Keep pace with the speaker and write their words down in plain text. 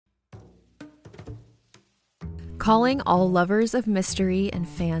Calling all lovers of mystery and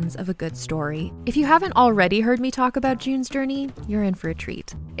fans of a good story. If you haven't already heard me talk about June's Journey, you're in for a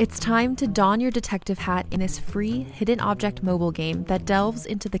treat. It's time to don your detective hat in this free hidden object mobile game that delves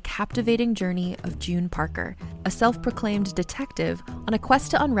into the captivating journey of June Parker, a self-proclaimed detective on a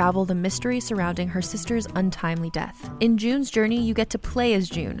quest to unravel the mystery surrounding her sister's untimely death. In June's Journey, you get to play as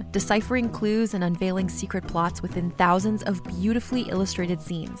June, deciphering clues and unveiling secret plots within thousands of beautifully illustrated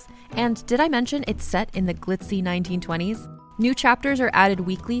scenes. And did I mention it's set in the glitzy 1920s? New chapters are added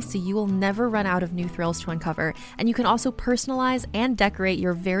weekly, so you will never run out of new thrills to uncover, and you can also personalize and decorate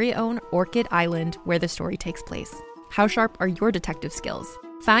your very own Orchid Island where the story takes place. How sharp are your detective skills?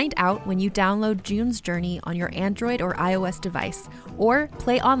 Find out when you download June's Journey on your Android or iOS device, or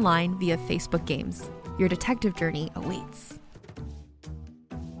play online via Facebook Games. Your detective journey awaits.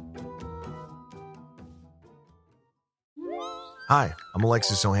 Hi, I'm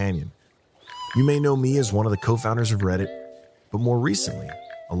Alexis Ohanian. You may know me as one of the co-founders of Reddit, but more recently,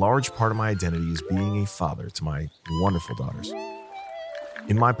 a large part of my identity is being a father to my wonderful daughters.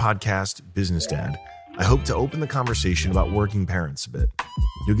 In my podcast, Business Dad, I hope to open the conversation about working parents a bit.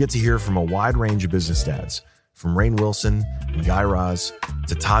 You'll get to hear from a wide range of business dads, from Rainn Wilson and Guy Raz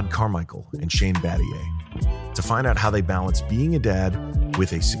to Todd Carmichael and Shane Battier, to find out how they balance being a dad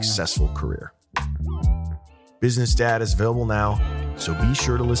with a successful career. Business Dad is available now, so be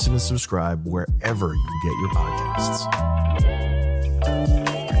sure to listen and subscribe wherever you get your podcasts.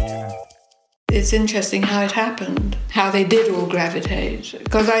 It's interesting how it happened, how they did all gravitate.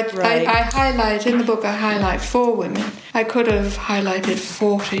 Because I highlight, in the book, I highlight 4 women. I could have highlighted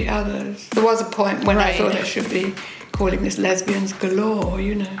 40 others. There was a point when I thought I should be calling this Lesbians Galore,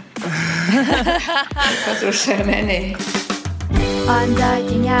 you know. Because there were so many. I'm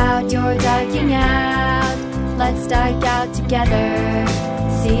dyking out, you're dyking out. Let's dike out together,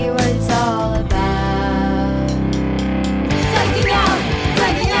 see what it's all about. Diking out,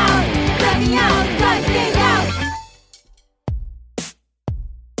 diking out, diking out, diking out.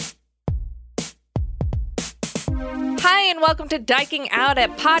 Hi, and welcome to Diking Out, a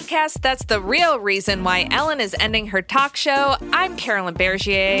podcast that's the real reason why Ellen is ending her talk show. I'm Carolyn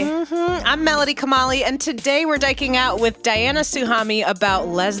Bergier. I'm Melody Kamali, and today we're diking out with Diana Suhami about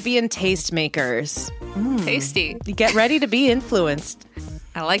lesbian tastemakers. Tasty. Get ready to be influenced.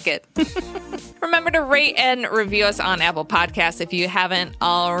 I like it. Remember to rate and review us on Apple Podcasts if you haven't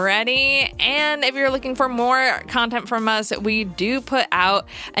already. And if you're looking for more content from us, we do put out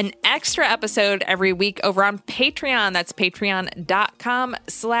an extra episode every week over on Patreon. That's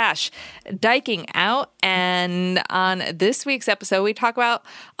patreon.com/dikingout. And on this week's episode, we talk about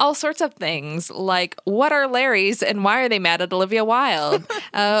all sorts of things like what are Larrys and why are they mad at Olivia Wilde?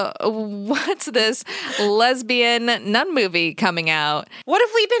 What's this lesbian nun movie coming out? What have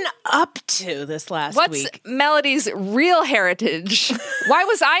we been up to this last week? What's Melody's real heritage? Why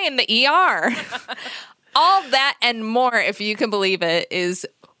was I in the ER? All that and more, if you can believe it, is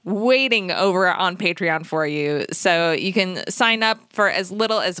waiting over on Patreon for you. So you can sign up for as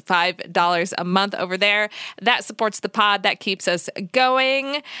little as $5 a month over there. That supports the pod. That keeps us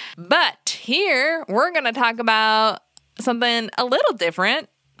going. But here, we're going to talk about something a little different.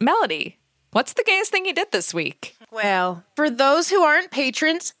 Melody, what's the gayest thing you did this week? Well, for those who aren't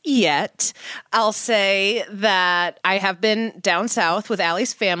patrons yet, I'll say that I have been down south with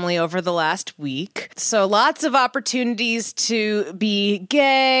Allie's family over the last week. So lots of opportunities to be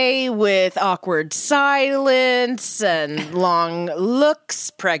gay with awkward silence and long looks,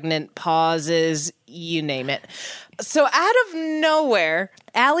 pregnant pauses, you name it. So out of nowhere,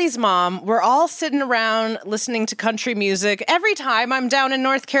 Allie's mom, we're all sitting around listening to country music. Every time I'm down in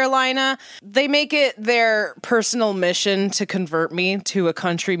North Carolina, they make it their personal mission to convert me to a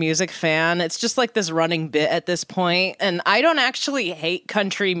country music fan. It's just like this running bit at this point. And I don't actually hate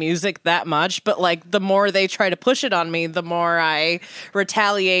country music that much, but like the more they try to push it on me, the more I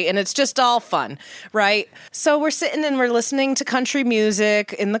retaliate. And it's just all fun, right? So we're sitting and we're listening to country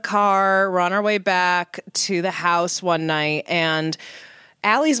music in the car. We're on our way back to the house one night, and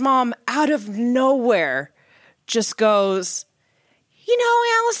Allie's mom, out of nowhere, just goes, "You know,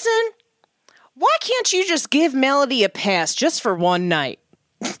 Allison, why can't you just give Melody a pass just for one night?"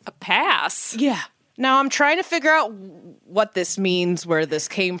 A pass? Yeah. Now, I'm trying to figure out what this means, where this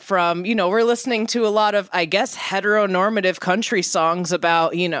came from. You know, we're listening to a lot of, I guess, heteronormative country songs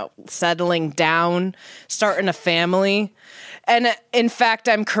about, you know, settling down, starting a family. And in fact,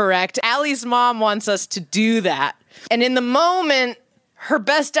 I'm correct. Allie's mom wants us to do that. And in the moment, her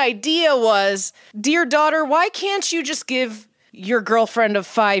best idea was, "Dear daughter, why can't you just give your girlfriend of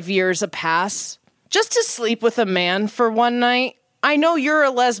 5 years a pass just to sleep with a man for one night?" I know you're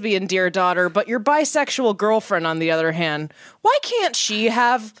a lesbian, dear daughter, but your bisexual girlfriend, on the other hand, why can't she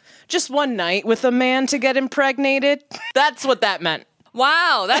have just one night with a man to get impregnated? That's what that meant.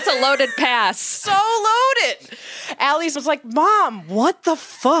 Wow, that's a loaded pass. So loaded. Allie's was like, Mom, what the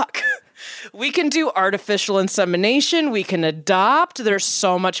fuck? We can do artificial insemination. We can adopt. There's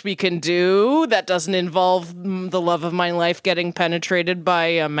so much we can do that doesn't involve the love of my life getting penetrated by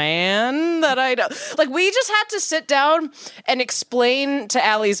a man that I don't. Like, we just had to sit down and explain to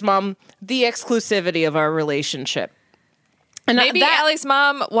Allie's mom the exclusivity of our relationship. And maybe Allie's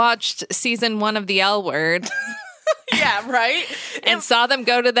mom watched season 1 of The L Word. Yeah, right? And saw them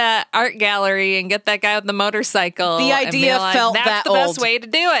go to that art gallery and get that guy with the motorcycle. The idea felt that that's the best way to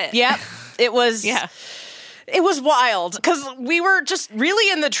do it. Yep. It was, yeah. It was wild because we were just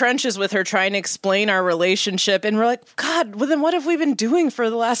really in the trenches with her trying to explain our relationship. And we're like, God, well, then what have we been doing for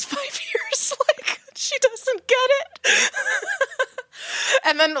the last 5 years? Like, she doesn't get it.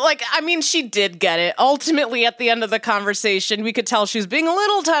 And then, like, I mean, she did get it. Ultimately, at the end of the conversation, we could tell she was being a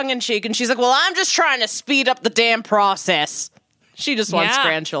little tongue-in-cheek. And she's like, well, I'm just trying to speed up the damn process. She just wants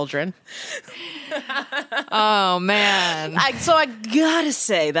grandchildren. Oh, man. So I gotta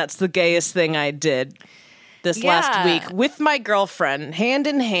say, that's the gayest thing I did this last week with my girlfriend, hand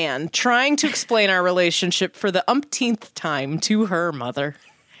in hand, trying to explain our relationship for the umpteenth time to her mother.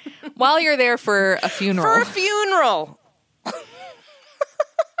 While you're there for a funeral. For a funeral.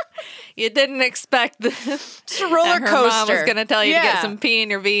 You didn't expect it's a roller coaster. Her mom was going to tell you to get some P in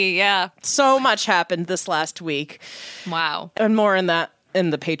your V. Yeah. So much happened this last week. Wow. And more in the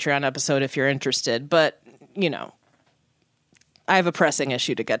Patreon episode if you're interested. But, you know, I have a pressing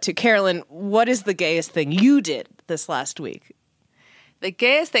issue to get to. Carolyn, what is the gayest thing you did this last week? The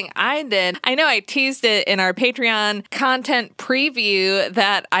gayest thing I did, I know I teased it in our Patreon content preview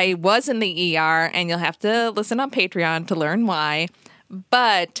that I was in the ER, and you'll have to listen on Patreon to learn why.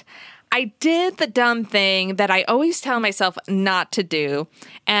 But I did the dumb thing that I always tell myself not to do.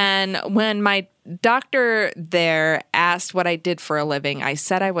 And when my doctor there asked what I did for a living, I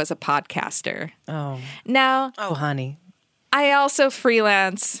said I was a podcaster. Oh. Now, honey. I also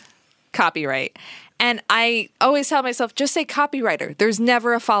freelance copyright. And I always tell myself, just say copywriter. There's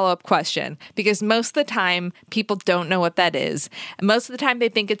never a follow-up question because most of the time people don't know what that is. And most of the time they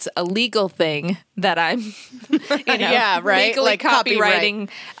think it's a legal thing that I'm, legally like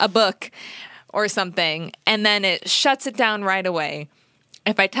copywriting a book or something. And then it shuts it down right away.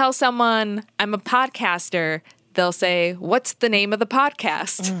 If I tell someone I'm a podcaster, they'll say, what's the name of the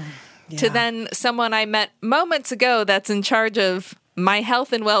podcast? To then someone I met moments ago that's in charge of my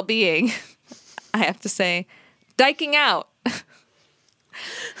health and well-being, I have to say, Diking Out.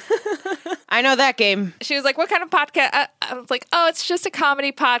 I know that game. She was like, what kind of podcast? I was like, oh, it's just a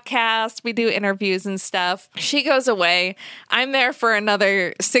comedy podcast. We do interviews and stuff. She goes away. I'm there for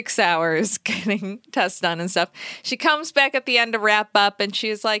another 6 hours getting tests done and stuff. She comes back at the end to wrap up and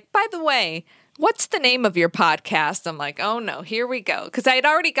she's like, by the way, what's the name of your podcast? I'm like, oh no, here we go. Because I had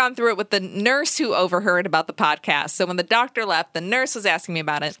already gone through it with the nurse who overheard about the podcast. So when the doctor left, the nurse was asking me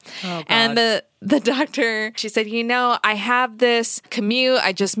about it. Oh, God. And the doctor, she said, I have this commute.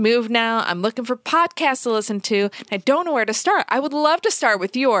 I just moved now. I'm looking for podcasts to listen to. I don't know where to start. I would love to start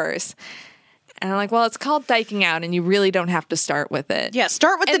with yours. And I'm like, well, it's called Diking Out, and you really don't have to start with it. Yeah,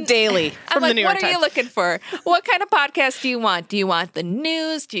 start with the Daily from the New York Times. What are you looking for? What kind of podcast do you want? Do you want the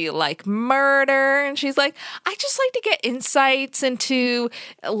news? Do you like murder? And she's like, I just like to get insights into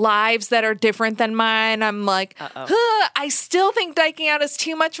lives that are different than mine. I'm like, I still think Diking Out is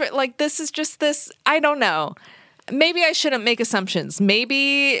too much. Like, this is just this. I don't know. Maybe I shouldn't make assumptions.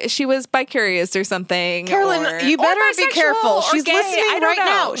 Maybe she was bi-curious or something. Carolyn, you better be careful. She's listening right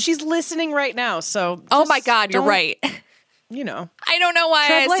now. She's listening right now. So, oh my God, you're right. I don't know why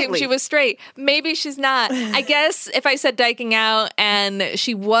I assumed she was straight. Maybe she's not. I guess if I said Diking Out and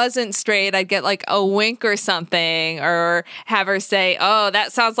she wasn't straight, I'd get like a wink or something or have her say, oh,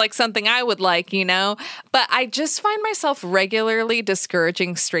 that sounds like something I would like, But I just find myself regularly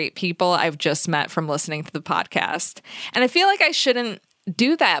discouraging straight people I've just met from listening to the podcast. And I feel like I shouldn't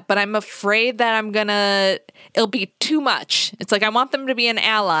do that, but I'm afraid that it'll be too much. It's like I want them to be an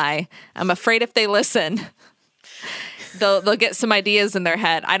ally. I'm afraid if they listen, They'll get some ideas in their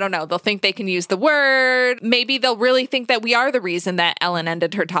head. I don't know. They'll think they can use the word. Maybe they'll really think that we are the reason that Ellen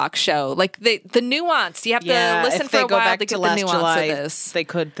ended her talk show. Like the nuance. You have to listen for a while to get the nuance of this. They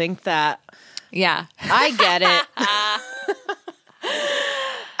could think that. Yeah. I get it.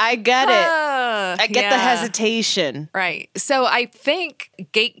 I get it. I get the hesitation. Right. So I think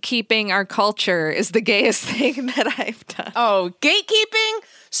gatekeeping our culture is the gayest thing that I've done. Oh, gatekeeping?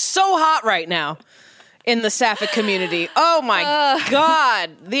 So hot right now. in the sapphic community. Oh my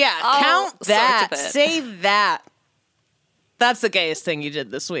God. Yeah, count that. Say that. That's the gayest thing you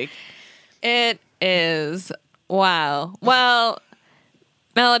did this week. It is. Wow. Well,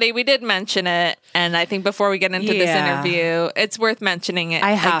 Melody, we did mention it, and I think before we get into this interview, it's worth mentioning it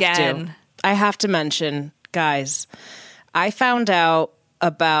again. I have to mention, guys, I found out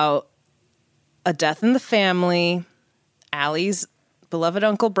about a death in the family. Allie's beloved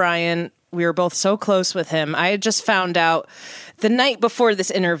Uncle Brian, we were both so close with him. I had just found out the night before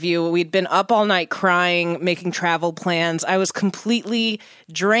this interview. We'd been up all night crying, making travel plans. I was completely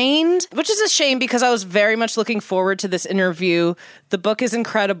drained, which is a shame because I was very much looking forward to this interview. The book is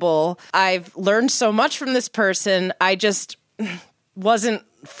incredible. I've learned so much from this person. I just wasn't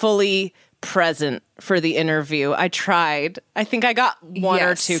fully present for the interview. I tried. I think I got one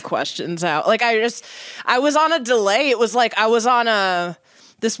or two questions out. Like I was on a delay. It was like I was on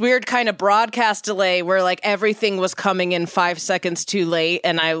this weird kind of broadcast delay where like everything was coming in 5 seconds too late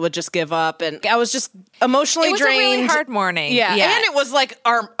and I would just give up, and I was just emotionally drained. It was a really hard morning. Yeah. And it was like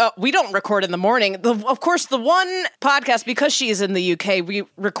we don't record in the morning. Of course, the one podcast, because she's in the UK, we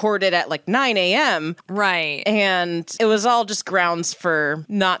recorded at like 9 a.m. Right. And it was all just grounds for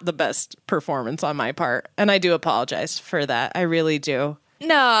not the best performance on my part. And I do apologize for that. I really do.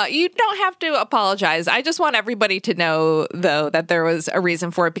 No, you don't have to apologize. I just want everybody to know, though, that there was a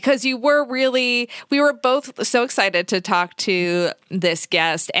reason for it, because we were both so excited to talk to this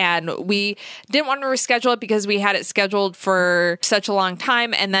guest, and we didn't want to reschedule it because we had it scheduled for such a long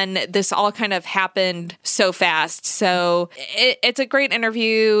time, and then this all kind of happened so fast. So it's a great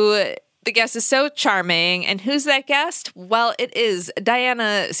interview. The guest is so charming. And who's that guest? Well, it is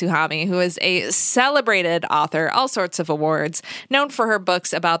Diana Suhami, who is a celebrated author, all sorts of awards, known for her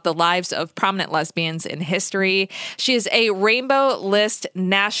books about the lives of prominent lesbians in history. She is a Rainbow List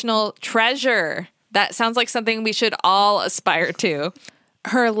national treasure. That sounds like something we should all aspire to.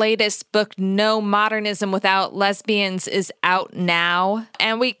 Her latest book, No Modernism Without Lesbians, is out now,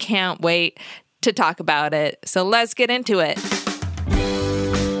 and we can't wait to talk about it. So let's get into it.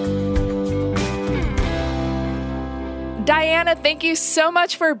 Diana, thank you so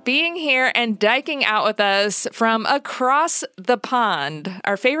much for being here and diking out with us from across the pond,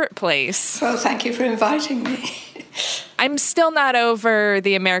 our favorite place. Well, thank you for inviting me. I'm still not over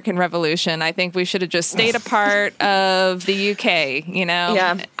the American Revolution. I think we should have just stayed a part of the UK, you know?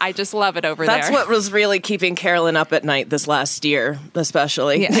 Yeah. I just love it over there. That's what was really keeping Carolyn up at night this last year,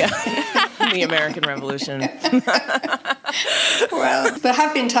 especially. Yeah. The American Revolution. Well, there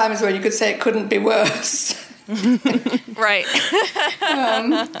have been times when you could say it couldn't be worse. Right.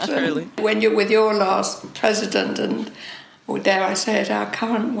 So when you're with your last president and, or dare I say it, our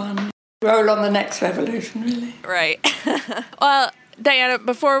current one, roll on the next revolution, really. Right. Well, Diana,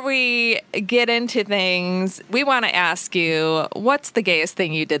 before we get into things, we want to ask you, what's the gayest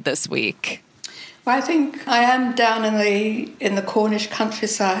thing you did this week? Well, I think I am down in the Cornish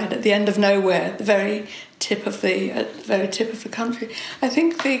countryside at the end of nowhere, the very tip of the country. I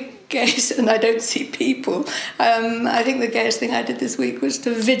think the gayest, and I don't see people. I think the gayest thing I did this week was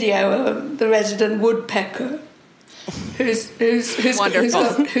to video the resident woodpecker, who's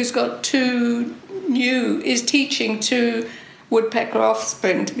teaching two woodpecker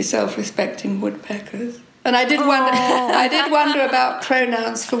offspring to be self-respecting woodpeckers. And I did wonder about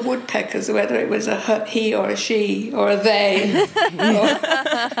pronouns for woodpeckers, whether it was a he or a she or a they.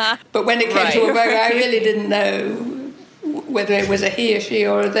 But when it came to a woodpecker, I really didn't know whether it was a he, a she,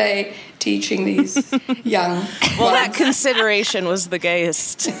 or a they teaching these young Well, ones. That consideration was the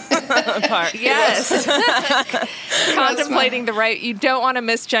gayest part. Yes. Contemplating the right. You don't want to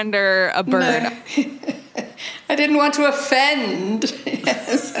misgender a bird. No. I didn't want to offend.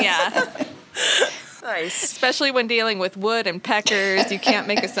 Yes. Yeah. Nice. Especially when dealing with wood and peckers, you can't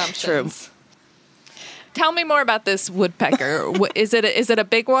make assumptions. True. Tell me more about this woodpecker. Is it a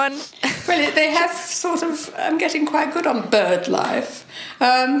big one? Well, they have sort of. I'm getting quite good on bird life.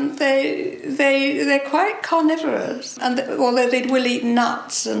 They're quite carnivorous, and although they will eat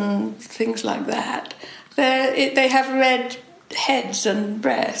nuts and things like that, they have red heads and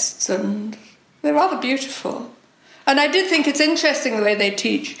breasts, and they're rather beautiful. And I did think it's interesting the way they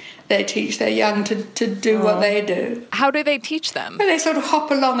teach their young to do what they do. How do they teach them? Well, they sort of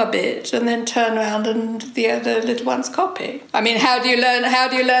hop along a bit and then turn around and the other little ones copy. I mean, how do you learn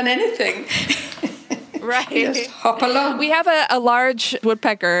anything? Right. Just hop along. We have a large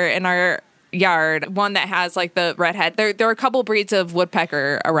woodpecker in our yard, one that has like the red head. There are a couple breeds of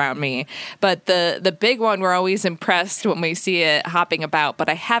woodpecker around me, but the big one, we're always impressed when we see it hopping about, but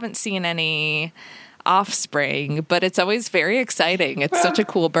I haven't seen any offspring, but it's always very exciting. It's such a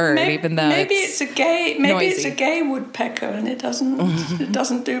cool bird, even though maybe it's a gay woodpecker, and it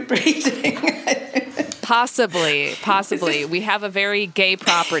doesn't do breeding. Possibly. We have a very gay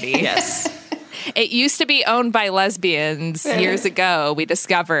property. Yes. It used to be owned by lesbians years ago, we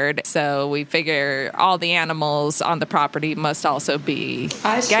discovered. So we figure all the animals on the property must also be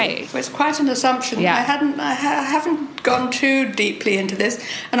gay. Well, it's quite an assumption. Yeah. I haven't gone too deeply into this,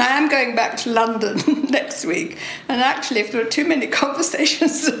 and I am going back to London next week. And actually, if there are too many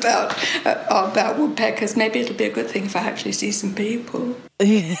conversations about woodpeckers, maybe it'll be a good thing if I actually see some people.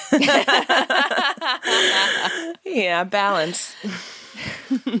 Yeah, balance.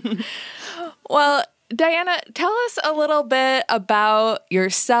 Well, Diana, tell us a little bit about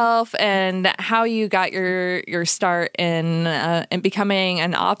yourself and how you got your start in becoming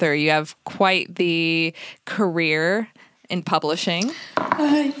an author. You have quite the career in publishing.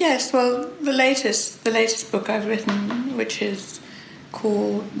 Yes, well, the latest book I've written, which is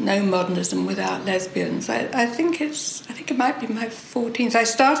called No Modernism Without Lesbians. I think it might be my 14th. I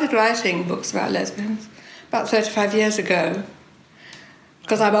started writing books about lesbians about 35 years ago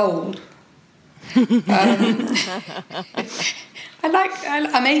because I'm old. I'm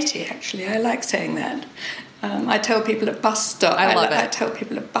 80 actually. I like saying that. I tell people at bus stops. I tell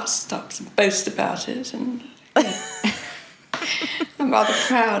people at bus stops and boast about it, and I'm rather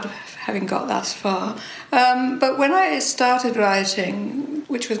proud of having got thus far. But when I started writing,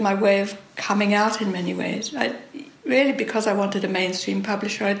 which was my way of coming out in many ways, really because I wanted a mainstream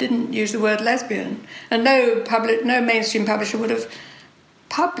publisher, I didn't use the word lesbian, and no mainstream publisher would have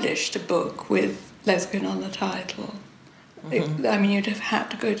published a book with lesbian on the title. Mm-hmm. You'd have had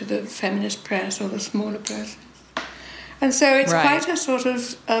to go to the feminist press or the smaller presses. And so it's quite a sort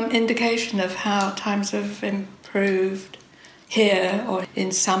of indication of how times have improved here or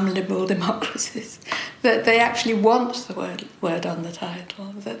in some liberal democracies, that they actually want the word on the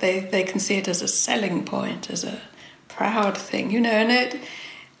title, that they can see it as a selling point, as a proud thing, and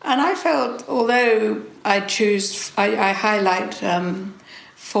I felt, although I highlight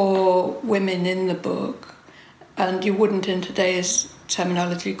 4 women in the book, and you wouldn't in today's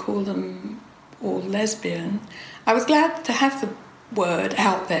terminology call them all lesbian, I was glad to have the word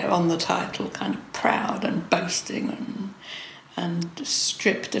out there on the title, kind of proud and boasting and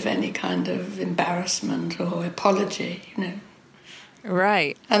stripped of any kind of embarrassment or apology,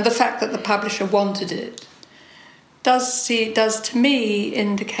 Right. And the fact that the publisher wanted it does to me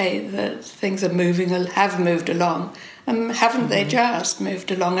indicate that things have moved along. Haven't they just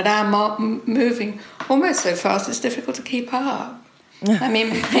moved along and are moving almost so fast it's difficult to keep up?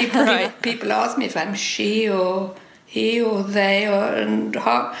 People ask me if I'm she or he or they, and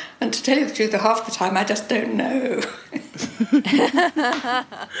to tell you the truth, half the time I just don't know.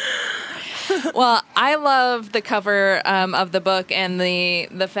 Well, I love the cover of the book and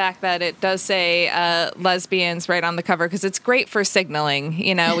the fact that it does say lesbians right on the cover, because it's great for signaling.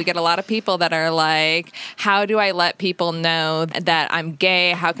 We get a lot of people that are like, how do I let people know that I'm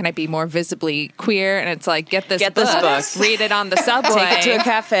gay? How can I be more visibly queer? And it's like, get this book, read it on the subway, take it to a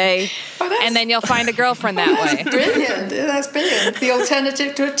cafe, and then you'll find a girlfriend that way. Brilliant. That's brilliant. The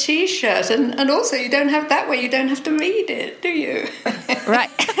alternative to a T-shirt. And also, you don't have to read it, do you? Right.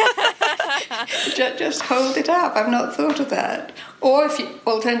 Just hold it up. I've not thought of that. Or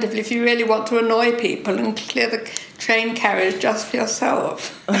alternatively, if you really want to annoy people and clear the train carriage just for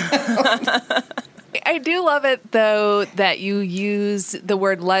yourself. I do love it, though, that you use the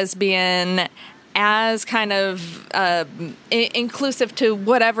word lesbian as kind of inclusive to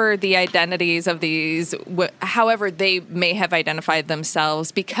whatever the identities of these, however they may have identified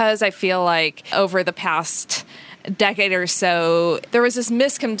themselves, because I feel like over the past decade or so, there was this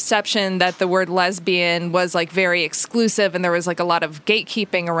misconception that the word lesbian was like very exclusive and there was like a lot of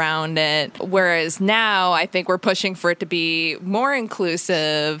gatekeeping around it. Whereas now I think we're pushing for it to be more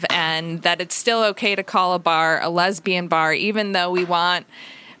inclusive, and that it's still okay to call a bar a lesbian bar, even though we want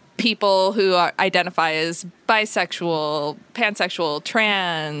people who identify as bisexual, pansexual,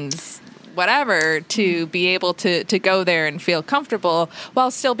 trans, whatever, to be able to go there and feel comfortable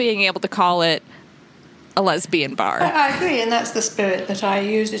while still being able to call it a lesbian bar. I agree, and that's the spirit that I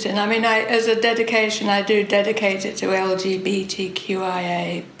use it in. As a dedication, I do dedicate it to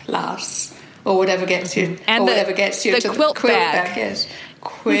LGBTQIA+, or whatever gets you, and whatever gets you the to quilt the quilt bag. Yes.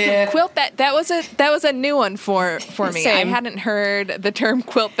 Queer quilt bag. That was a new one for me. Same. I hadn't heard the term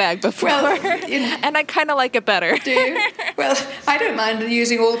quilt bag before, and I kind of like it better. Do you? Well, I don't mind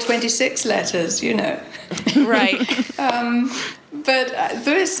using all 26 letters, Right. But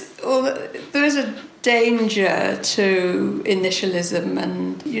there is a danger to initialism,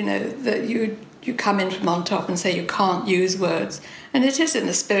 and that you come in from on top and say you can't use words. And it is in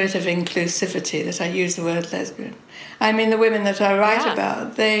the spirit of inclusivity that I use the word lesbian. I mean, the women that I write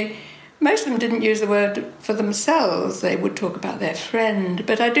about, most of them didn't use the word for themselves. They would talk about their friend.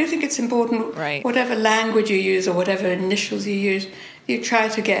 But I do think it's important, whatever language you use or whatever initials you use, you try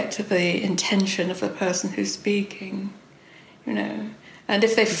to get to the intention of the person who's speaking, you know. And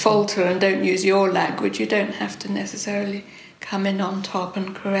if they falter and don't use your language, you don't have to necessarily come in on top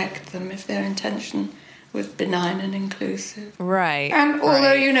and correct them if their intention was benign and inclusive. Right. And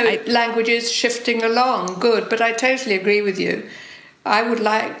although, you know, language is shifting along, good, but I totally agree with you.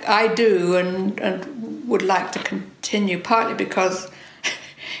 I do and would like to continue, partly because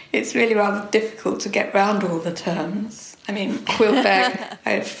it's really rather difficult to get round all the terms. I mean, quiltbag,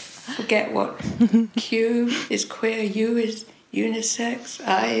 I forget what Q is queer, U is unisex,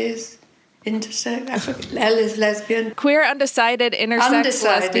 I is intersex, I forget, L is lesbian. Queer, undecided, intersex,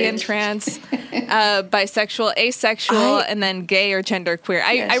 lesbian, trans, bisexual, asexual, and then gay or genderqueer.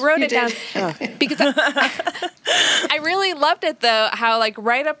 I wrote it down because I really loved it, though, how, like,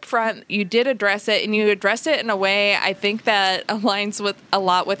 right up front you did address it, and you addressed it in a way I think that aligns with a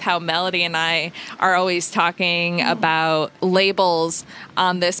lot with how Melody and I are always talking about labels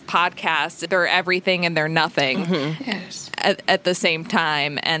on this podcast. They're everything and they're nothing at the same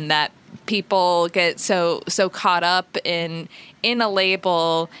time, and that people get so caught up in a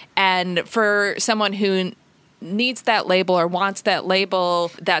label, and for someone who needs that label or wants that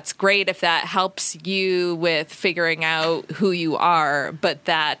label, that's great if that helps you with figuring out who you are, but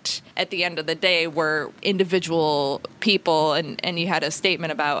that at the end of the day we're individual people, and you had a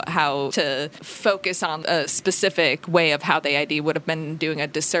statement about how to focus on a specific way of how they ID would have been doing a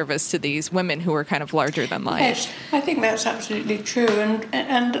disservice to these women who are kind of larger than life. Yes, I think that's absolutely true,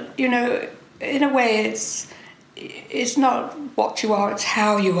 and you know, in a way it's not what you are, it's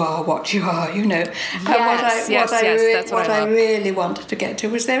how you are what you are, you know. What I really wanted to get to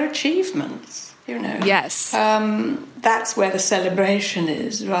was their achievements, you know. Yes. That's where the celebration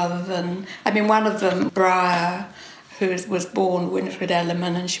is, rather than... I mean, one of them, Briar, who was born Winifred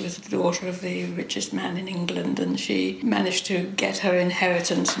Elliman, and she was the daughter of the richest man in England, and she managed to get her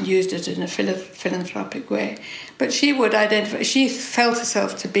inheritance and used it in a philanthropic way. But she would identify... She felt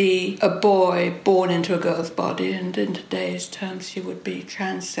herself to be a boy born into a girl's body, and in today's terms she would be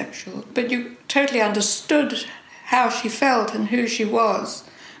transsexual. But you totally understood how she felt and who she was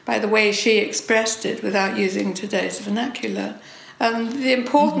by the way she expressed it without using today's vernacular. And the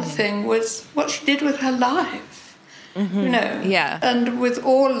important thing was what she did with her life. You know, and with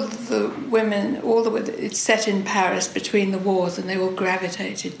all the women, it's set in Paris between the wars, and they all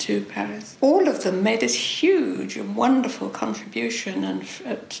gravitated to Paris. All of them made this huge and wonderful contribution, and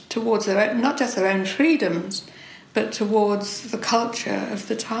towards their own, not just their own freedoms, but towards the culture of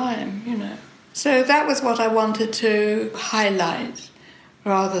the time. You know, so that was what I wanted to highlight,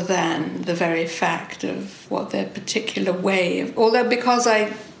 rather than the very fact of what their particular way of. Although because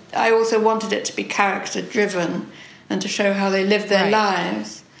I also wanted it to be character driven, and to show how they live their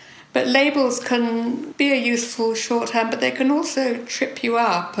lives. But labels can be a useful shorthand, but they can also trip you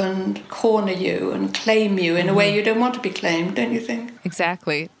up and corner you and claim you in a way you don't want to be claimed, don't you think?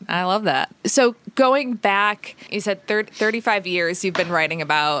 Exactly. I love that. So going back, you said 35 years you've been writing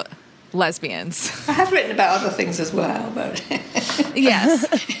about lesbians. I have written about other things as well, but... Yes.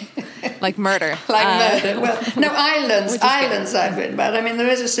 Like murder. Murder. Well, no, islands. Islands I've written about. I mean, there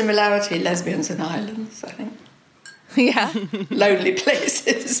is a similarity, lesbians and islands, I think. Yeah. Lonely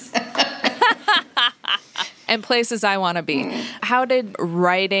places. And places I want to be. How did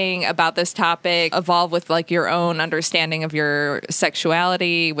writing about this topic evolve with, like, your own understanding of your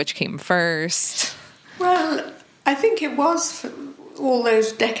sexuality? Which came first? Well, I think it was all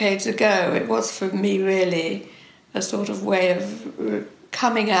those decades ago. It was for me really a sort of way of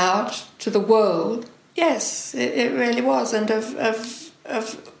coming out to the world. Yes, it really was, and of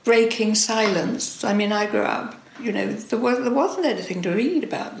breaking silence. I mean, I grew up. You know, there wasn't anything to read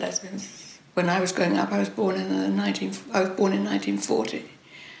about lesbians when I was growing up. I was born in 1940.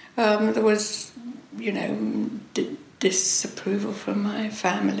 There was, you know, disapproval from my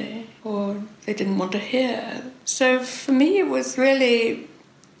family, or they didn't want to hear. So for me, it was really.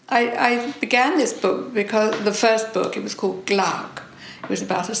 I began this book because the first book, it was called Gluck. It was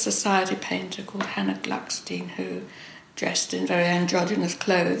about a society painter called Hannah Gluckstein who dressed in very androgynous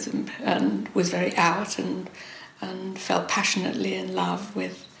clothes and was very out and fell passionately in love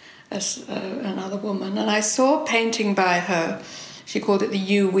with another woman. And I saw a painting by her. She called it the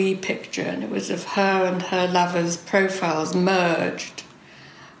You-We picture, and it was of her and her lover's profiles merged,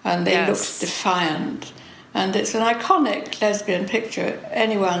 and they looked defiant. And it's an iconic lesbian picture.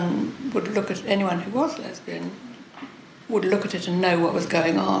 Anyone who was lesbian would look at it and know what was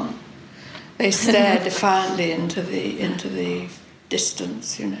going on. They stared defiantly into the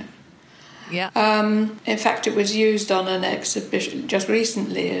distance, you know. Yeah. In fact, it was used on an exhibition just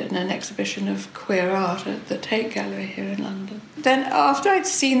recently, in an exhibition of queer art at the Tate Gallery here in London. Then, after I'd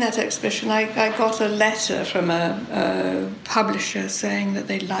seen that exhibition, I got a letter from a publisher saying that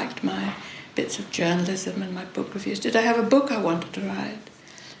they liked my bits of journalism and my book reviews. Did I have a book I wanted to write?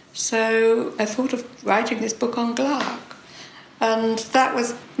 So I thought of writing this book on Glark. And that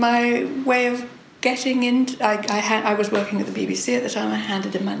was my way of getting into... I was working at the BBC at the time. I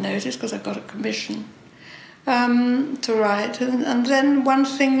handed in my notice because I got a commission to write. And then one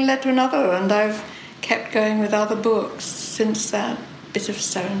thing led to another, and I've kept going with other books since that bit of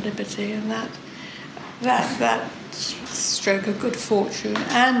serendipity and that stroke of good fortune,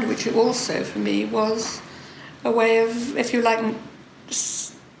 and which also, for me, was a way of, if you like,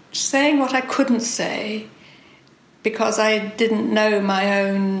 saying what I couldn't say because I didn't know my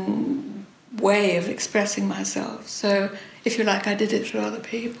own way of expressing myself. So, if you like, I did it through other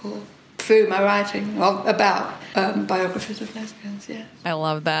people, through my writing about biographies of lesbians, yes. I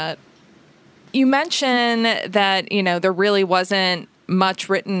love that. You mentioned that, you know, there really wasn't much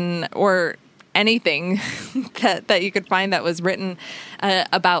written or anything that you could find that was written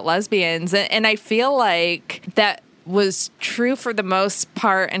about lesbians. And I feel like that was true for the most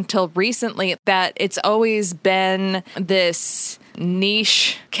part until recently, that it's always been this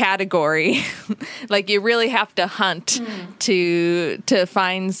niche category. Like, you really have to hunt to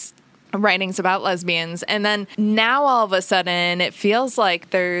find writings about lesbians. And then now all of a sudden it feels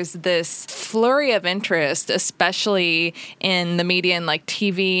like there's this flurry of interest, especially in the media and like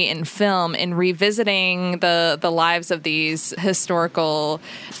TV and film, in revisiting the lives of these historical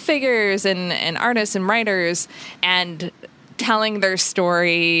figures and artists and writers and telling their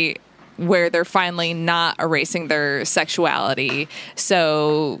story where they're finally not erasing their sexuality.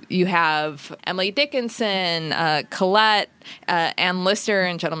 So you have Emily Dickinson, Colette, Anne Lister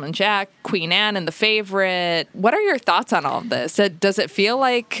and Gentleman Jack, Queen Anne and The Favourite. What are your thoughts on all of this? Does it feel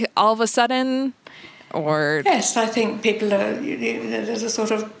like all of a sudden, or? Yes, I think people are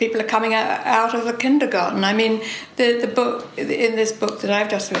coming out of the kindergarten. I mean, the book, in this book that I've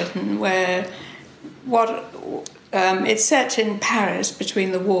just written, where it's set in Paris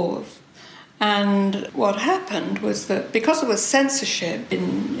between the wars. And what happened was that because there was censorship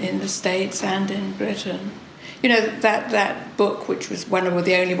in the States and in Britain, you know, that book, which was one of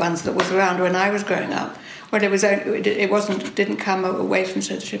the only ones that was around when I was growing up, when it didn't come away from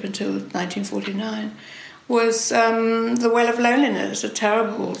censorship until 1949, was The Well of Loneliness, a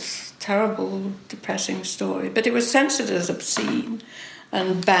terrible, terrible, depressing story. But it was censored as obscene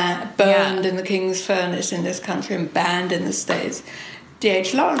and burned in the King's Furnace in this country and banned in the States.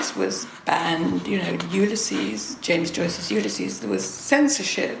 D.H. Lawrence was banned, you know, Ulysses, James Joyce's Ulysses, there was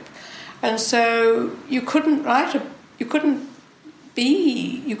censorship. And so you couldn't write about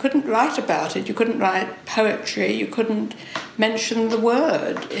it, you couldn't write poetry, you couldn't mention the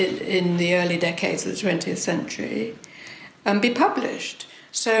word in the early decades of the 20th century and be published.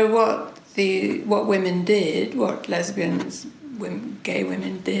 So what women did, what lesbians, gay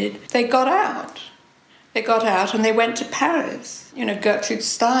women did, they got out. They got out and they went to Paris. You know, Gertrude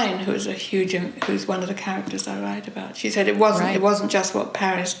Stein, who's one of the characters I write about, she said it wasn't just what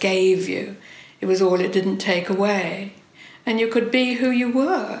Paris gave you, it was all it didn't take away. And you could be who you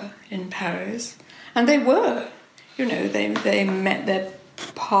were in Paris. And they were. You know, they met their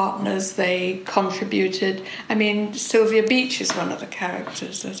partners, they contributed. I mean, Sylvia Beach is one of the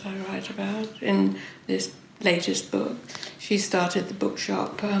characters that I write about in this latest book. She started the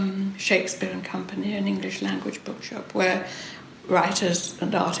bookshop, Shakespeare and Company, an English language bookshop, where writers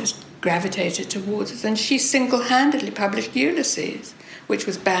and artists gravitated towards it. And she single-handedly published Ulysses, which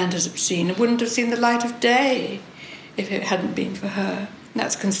was banned as obscene and wouldn't have seen the light of day if it hadn't been for her. And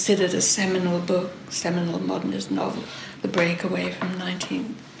that's considered a seminal book, seminal modernist novel, the breakaway from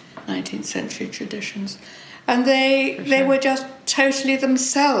 19th century traditions. And they were just totally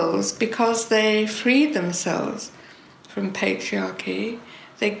themselves because they freed themselves from patriarchy.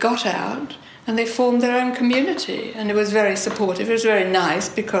 They got out and they formed their own community. And it was very supportive. It was very nice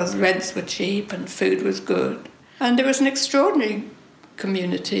because rents were cheap and food was good. And it was an extraordinary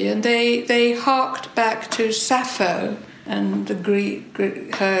community. And they harked back to Sappho and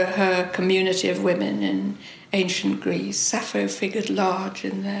her community of women in ancient Greece. Sappho figured large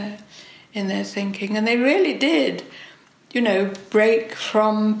in their thinking. And they really did, you know, break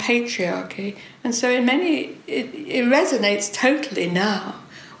from patriarchy. And so it resonates totally now,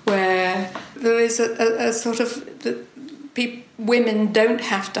 where there is a sort of... women don't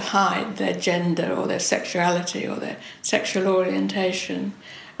have to hide their gender or their sexuality or their sexual orientation.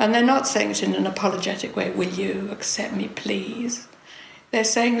 And they're not saying it in an apologetic way, will you accept me, please? They're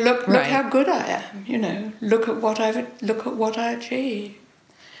saying, look how good I am, you know, look at what I achieved.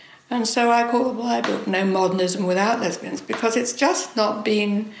 And so I call my book No Modernism Without Lesbians, because it's just not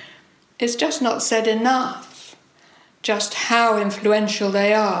said enough just how influential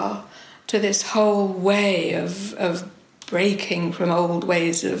they are to this whole way of breaking from old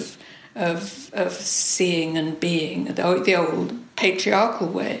ways of seeing and being, the old patriarchal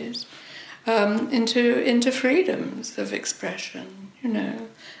ways, into freedoms of expression, you know.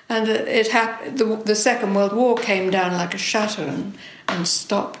 And the Second World War came down like a shutter and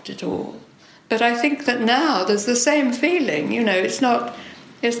stopped it all. But I think that now there's the same feeling, you know. It's not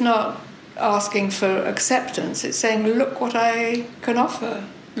asking for acceptance. It's saying, look what I can offer.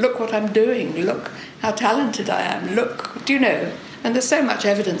 Look what I'm doing. Look how talented I am. Look, do you know? And there's so much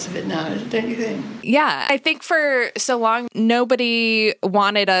evidence of it now, don't you think? Yeah, I think for so long, nobody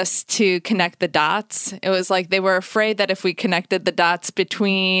wanted us to connect the dots. It was like they were afraid that if we connected the dots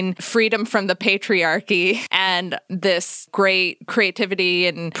between freedom from the patriarchy and this great creativity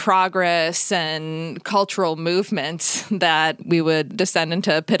and progress and cultural movements, that we would descend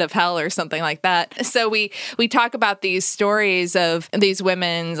into a pit of hell or something like that. So we talk about these stories of these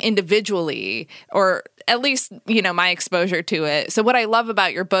women individually, or at least, you know, my exposure to it. So what I love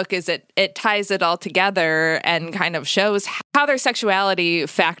about your book is it ties it all together and kind of shows how their sexuality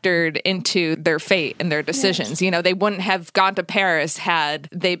factored into their fate and their decisions. Yes. You know, they wouldn't have gone to Paris had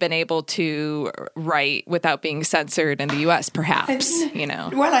they been able to write without being censored in the U.S., perhaps, you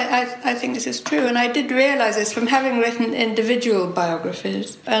know. Well, I think this is true. And I did realize this from having written individual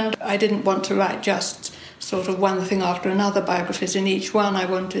biographies. And I didn't want to write just sort of one thing after another biographies. In each one I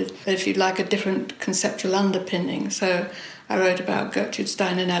wanted, if you'd like, a different conceptual underpinning. So I wrote about Gertrude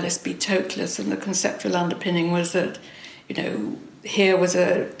Stein and Alice B. Toklas, and the conceptual underpinning was that, you know, here was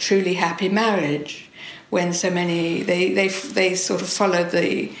a truly happy marriage when so many, they sort of followed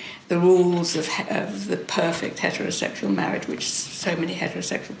the rules of the perfect heterosexual marriage, which so many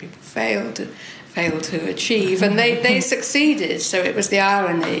heterosexual people failed to achieve. And they succeeded, so it was the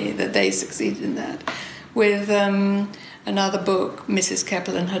irony that they succeeded in that. With another book, Mrs.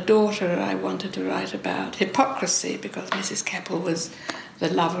 Keppel and Her Daughter, I wanted to write about hypocrisy, because Mrs. Keppel was the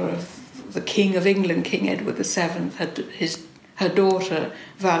lover of the King of England, King Edward VII. Her daughter,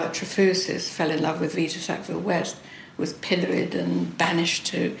 Violet Trefusis, fell in love with Vita Sackville-West, was pilloried and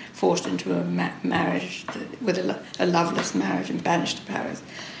forced into a marriage, with a loveless marriage, and banished to Paris.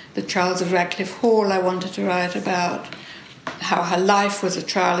 The Trials of Ratcliffe Hall, I wanted to write about how her life was a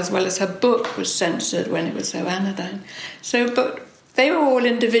trial, as well as her book was censored when it was so anodyne. But they were all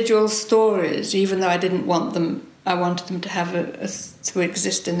individual stories, even though I didn't want them. I wanted them to have to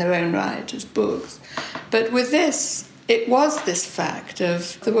exist in their own right as books. But with this, it was this fact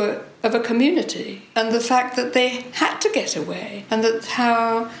of a community, and the fact that they had to get away, and that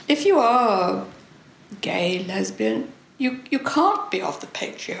how, if you are gay, lesbian, you can't be of the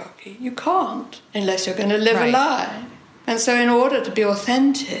patriarchy. You can't, unless you're going to live a lie. And so in order to be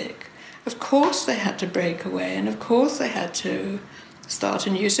authentic, of course they had to break away, and of course they had to start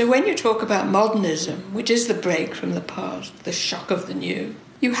anew. So when you talk about modernism, which is the break from the past, the shock of the new,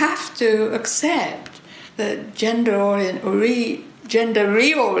 you have to accept that gender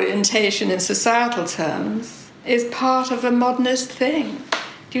reorientation in societal terms is part of a modernist thing.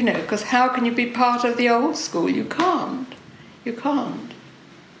 Do you know? Because how can you be part of the old school? You can't. You can't.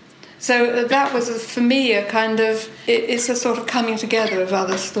 So that was, for me, a kind of... It's a sort of coming together of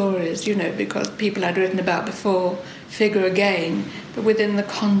other stories, you know, because people I'd written about before figure again, but within the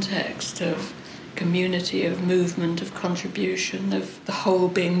context of community, of movement, of contribution, of the whole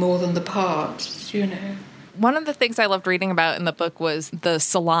being more than the parts, you know. One of the things I loved reading about in the book was the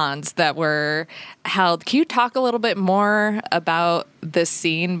salons that were held. Can you talk a little bit more about this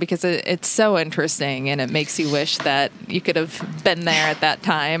scene? Because it's so interesting, and it makes you wish that you could have been there at that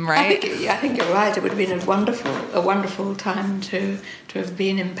time, right? I think you're right. It would have been a wonderful time to have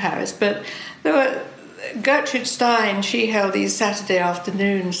been in Paris. But there were Gertrude Stein, she held these Saturday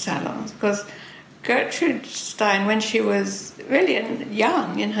afternoon salons, because Gertrude Stein, when she was really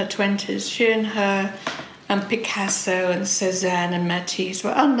young, in her 20s, she and Picasso and Cézanne and Matisse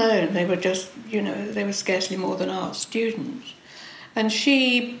were unknown. They were just, you know, they were scarcely more than art students. And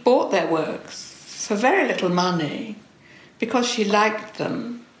she bought their works for very little money because she liked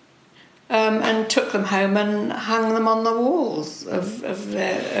them, and took them home and hung them on the walls of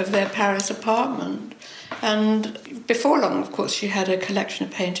their Paris apartment. And before long, of course, she had a collection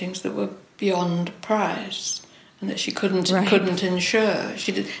of paintings that were beyond price and that she couldn't insure.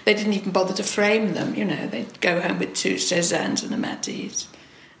 They didn't even bother to frame them. You know, they'd go home with 2 Cézannes and a Matisse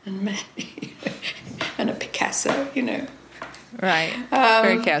and maybe and a Picasso, you know. Right.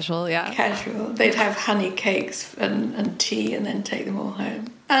 Very casual, yeah. Casual. They'd have honey cakes and tea and then take them all home.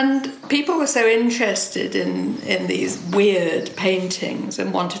 And people were so interested in these weird paintings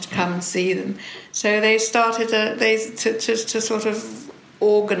and wanted to come and see them. So they started to sort of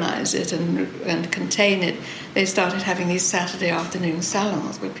organise it and contain it. They started having these Saturday afternoon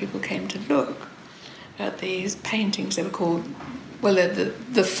salons where people came to look at these paintings. They were called, well,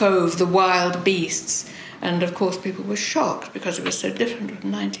 the fauve, the wild beasts. And, of course, people were shocked because it was so different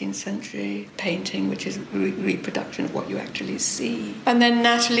from 19th century painting, which is reproduction of what you actually see. And then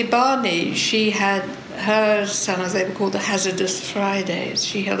Natalie Barney, she had her salons, they were called the Hazardous Fridays.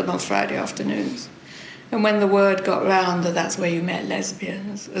 She held them on Friday afternoons. And when the word got round that that's where you met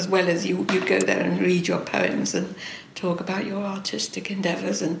lesbians, as well as you'd go there and read your poems and talk about your artistic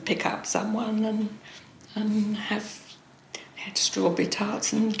endeavours and pick up someone and have had strawberry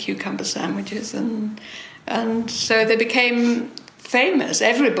tarts and cucumber sandwiches and so they became famous.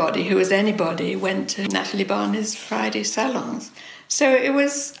 Everybody who was anybody went to Natalie Barney's Friday salons. So it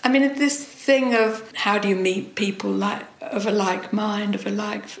was, I mean, this thing of how do you meet people of a like mind, of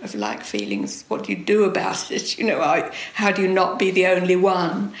like feelings? What do you do about it? You know, how do you not be the only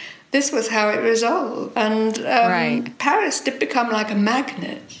one? This was how it resolved. And Paris did become like a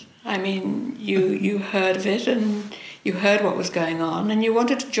magnet. I mean, you heard of it and you heard what was going on and you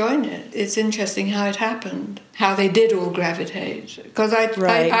wanted to join it. It's interesting how it happened, how they did all gravitate. Because I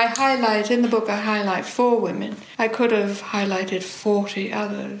highlight, in the book, I highlight 4 women. I could have highlighted 40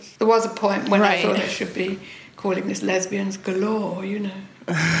 others. There was a point when I thought I should be calling this Lesbians Galore, you know.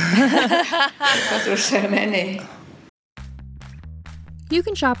 Because there were so many. You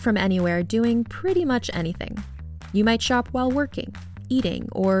can shop from anywhere doing pretty much anything. You might shop while working, eating,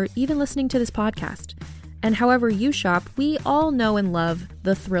 or even listening to this podcast. And however you shop, we all know and love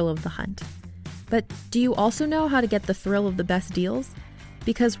the thrill of the hunt. But do you also know how to get the thrill of the best deals?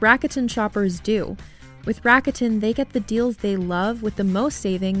 Because Rakuten shoppers do. With Rakuten, they get the deals they love with the most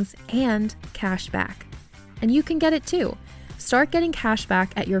savings and cash back. And you can get it too. Start getting cash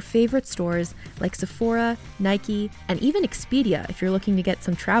back at your favorite stores like Sephora, Nike, and even Expedia if you're looking to get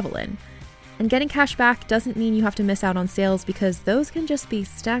some travel in. And getting cash back doesn't mean you have to miss out on sales because those can just be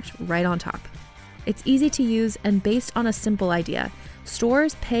stacked right on top. It's easy to use and based on a simple idea.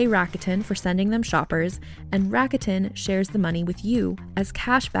 Stores pay Rakuten for sending them shoppers, and Rakuten shares the money with you as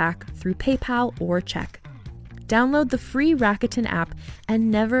cash back through PayPal or check. Download the free Rakuten app and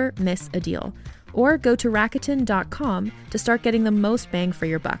never miss a deal. Or go to Rakuten.com to start getting the most bang for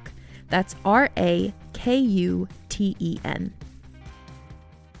your buck. That's Rakuten.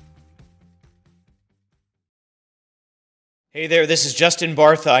 Hey there, this is Justin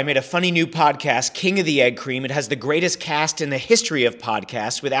Bartha. I made a funny new podcast, King of the Egg Cream. It has the greatest cast in the history of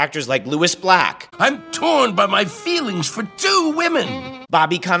podcasts with actors like Louis Black. I'm torn by my feelings for 2 women.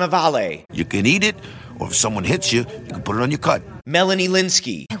 Bobby Cannavale. You can eat it, or if someone hits you, you can put it on your cut. Melanie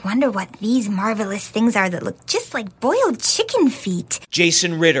Linsky. I wonder what these marvelous things are that look just like boiled chicken feet.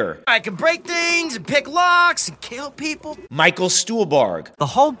 Jason Ritter. I can break things and pick locks and kill people. Michael Stuhlbarg. The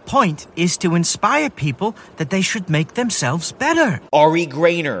whole point is to inspire people that they should make themselves better. Ari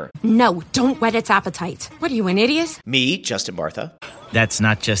Grainer. No, don't whet its appetite. What are you, an idiot? Me, Justin Bartha. That's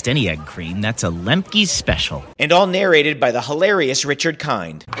not just any egg cream, that's a Lemke's special. And all narrated by the hilarious Richard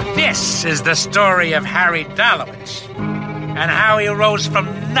Kind. This is the story of Harry Dalowitz and how he rose from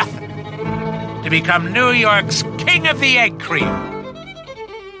nothing to become New York's King of the Egg Cream.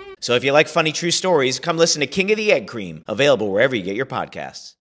 So if you like funny true stories, come listen to King of the Egg Cream, available wherever you get your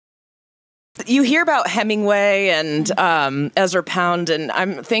podcasts. You hear about Hemingway and Ezra Pound,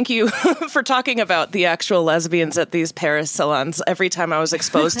 and thank you for talking about the actual lesbians at these Paris salons. Every time I was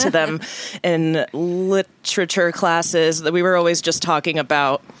exposed to them in literature classes, we were always just talking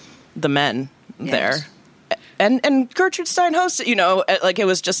about the men there. And Gertrude Stein hosted, you know, like it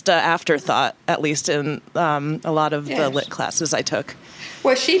was just an afterthought, at least in a lot of the lit classes I took.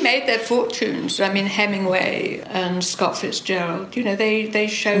 Well, she made their fortunes. I mean, Hemingway and Scott Fitzgerald, you know, they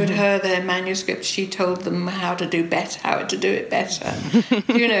showed her their manuscripts. She told them how to do it better.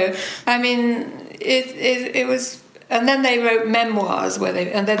 You know, I mean, it was... And then they wrote memoirs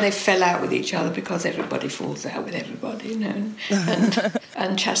and then they fell out with each other because everybody falls out with everybody, you know,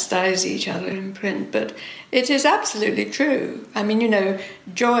 and chastise each other in print. But it is absolutely true. I mean, you know,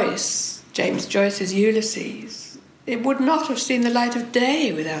 James Joyce's Ulysses, it would not have seen the light of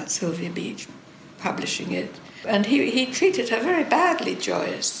day without Sylvia Beach publishing it. And he treated her very badly,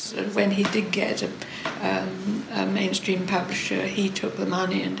 Joyce. And when he did get a mainstream publisher, he took the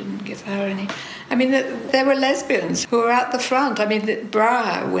money and didn't give her any. I mean, there were lesbians who were at the front. I mean,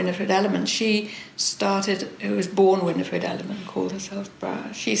 Brower, Winifred Elliman, who was born Winifred Elliman, called herself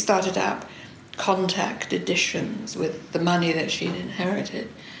Brower. She started up Contact Editions with the money that she'd inherited,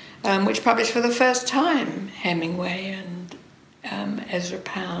 which published for the first time Hemingway and Ezra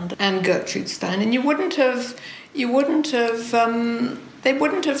Pound and Gertrude Stein, and they wouldn't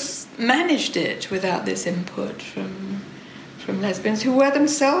have managed it without this input from lesbians who were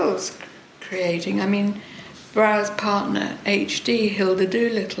themselves creating. I mean, Brower's partner, H.D. Hilda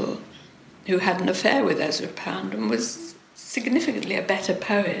Doolittle, who had an affair with Ezra Pound and was significantly a better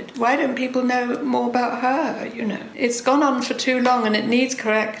poet. Why don't people know more about her? You know, it's gone on for too long, and it needs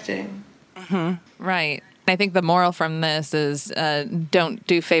correcting. Mm-hmm. Right. I think the moral from this is don't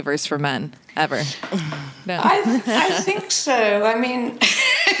do favors for men, ever. No. I think so. I mean,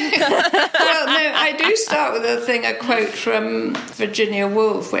 well, no, I do start with a quote from Virginia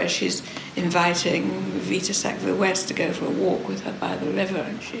Woolf, where she's inviting Vita Sackville-West to go for a walk with her by the river,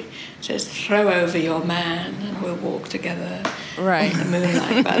 and she says, "Throw over your man, and we'll walk together in the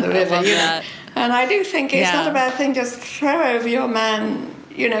moonlight by the river." I love that. And I do think it's not a bad thing. Just throw over your man.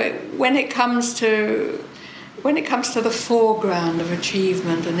 You know, when it comes to the foreground of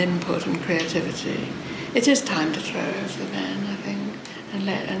achievement and input and creativity, it is time to throw over the men, I think,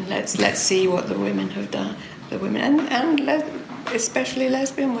 and let's see what the women have done, the women and especially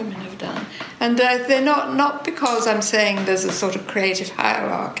lesbian women have done, and they're not because I'm saying there's a sort of creative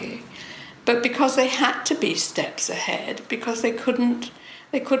hierarchy, but because they had to be steps ahead because they couldn't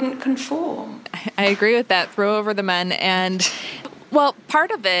conform. I agree with that. Throw over the men. And well,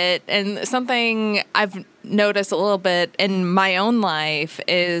 part of it, and something I've noticed a little bit in my own life,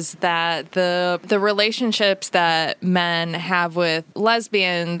 is that the relationships that men have with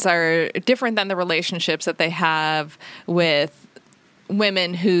lesbians are different than the relationships that they have with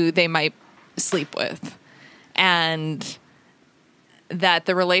women who they might sleep with. And that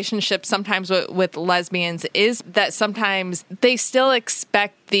the relationship sometimes with lesbians is that sometimes they still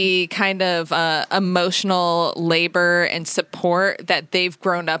expect the kind of emotional labor and support that they've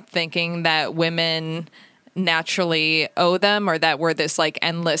grown up thinking that women naturally owe them, or that we're this like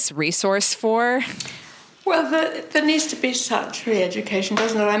endless resource for. Well, there needs to be such re-education,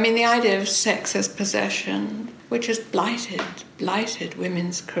 doesn't there? I mean, the idea of sex as possession, which has blighted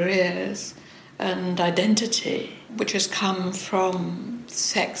women's careers and identity, which has come from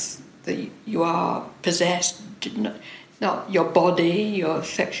sex, that you are possessed, not your body, your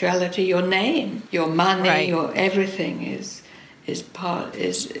sexuality, your name, your money, your everything is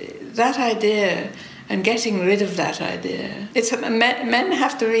that idea. And getting rid of that idea. Men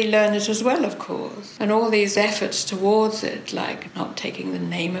have to relearn it as well, of course. And all these efforts towards it, like not taking the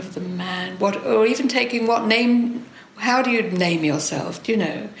name of the man, or even taking what name, how do you name yourself? Do you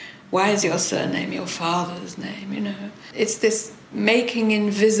know? Why is your surname your father's name, you know? It's this making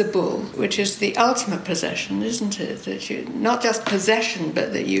invisible, which is the ultimate possession, isn't it? That you, not just possession,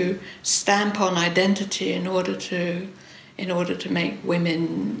 but that you stamp on identity in order to make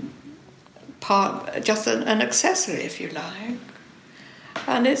women just an accessory, if you like.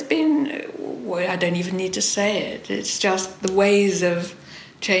 And it's been, well, I don't even need to say it. It's just the ways of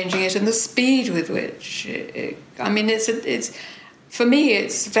changing it and the speed with which it's for me,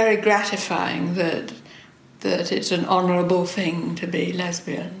 it's very gratifying that it's an honourable thing to be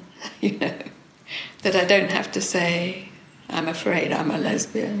lesbian, you know, that I don't have to say, I'm afraid I'm a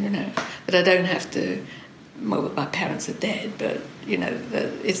lesbian, you know, that I don't have to, well, my parents are dead, but, you know,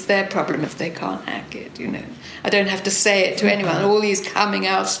 it's their problem if they can't hack it, you know. I don't have to say it to anyone. All these coming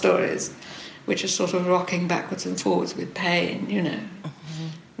out stories, which are sort of rocking backwards and forwards with pain, you know,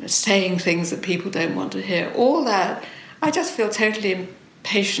 saying things that people don't want to hear. All that, I just feel totally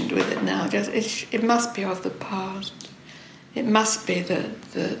impatient with it now. It must be of the past. It must be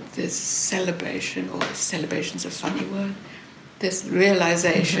this celebration, or celebration's a funny word, this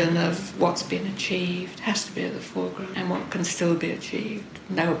realization of what's been achieved has to be at the foreground, and what can still be achieved.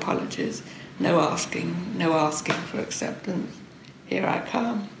 No apologies, no asking for acceptance. Here I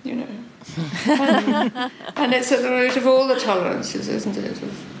come, you know. And it's at the root of all the tolerances, isn't it?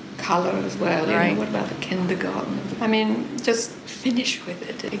 Of colour as well. You know, what about the kindergarten? I mean, just finish with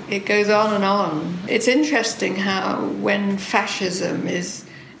it. It goes on and on. It's interesting how when fascism is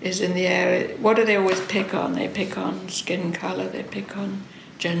in the air, what do they always pick on? They pick on skin colour, they pick on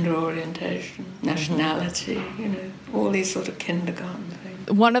gender orientation, nationality, you know, all these sort of kindergarten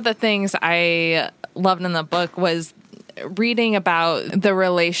things. One of the things I loved in the book was reading about the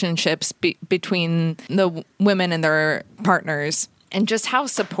relationships between the women and their partners, and just how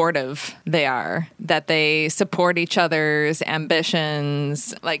supportive they are, that they support each other's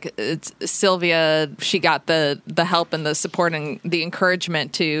ambitions. Like Sylvia, she got the help and the support and the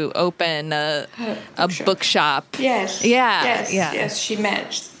encouragement to open a bookshop. Yes. Yeah. Yes, she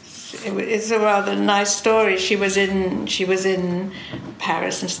met. It's a rather nice story. She was in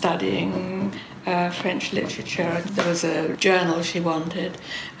Paris and studying French literature. There was a journal she wanted,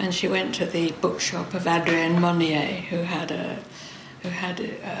 and she went to the bookshop of Adrienne Monnier, who had a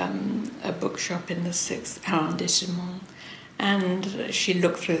bookshop in the 6th arrondissement. And she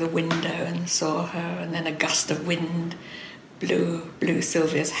looked through the window and saw her, and then a gust of wind blew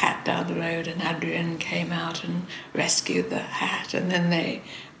Sylvia's hat down the road, and Adrienne came out and rescued the hat, and then they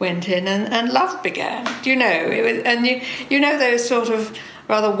went in and love began. You know those sort of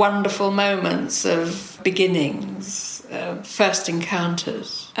rather wonderful moments of beginnings, first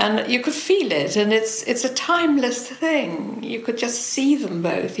encounters, and you could feel it, and it's a timeless thing. You could just see them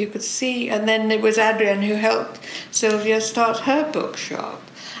both. You could see, and then it was Adrienne who helped Sylvia start her bookshop.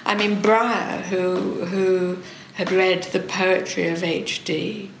 I mean, Breyer, who had read the poetry of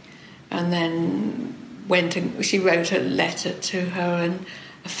H.D. and then she wrote a letter to her, and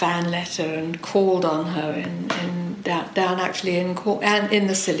a fan letter, and called on her down in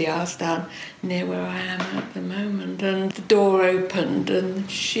the Cilias, down near where I am at the moment. And the door opened,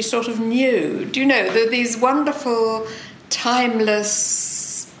 and she sort of knew. Do you know, these wonderful,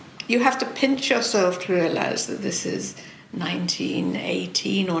 timeless. You have to pinch yourself to realise that this is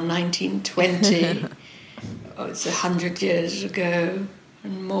 1918 or 1920. Oh, it's 100 years ago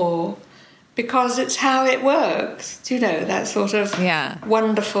and more, because it's how it works. Do you know, that sort of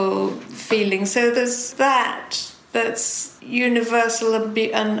wonderful feeling? So there's that's universal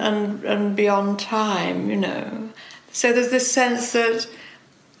and beyond time, you know. So there's this sense that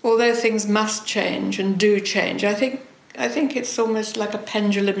although things must change and do change, I think it's almost like a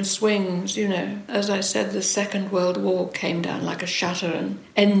pendulum swings, you know. As I said, the Second World War came down like a shutter and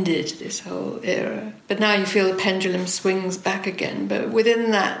ended this whole era. But now you feel the pendulum swings back again. But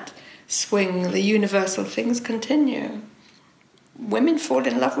within that swing, the universal things continue. Women fall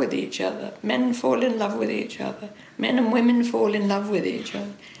in love with each other. Men fall in love with each other. Men and women fall in love with each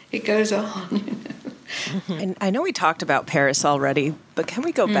other. It goes on, you know. And I know we talked about Paris already, but can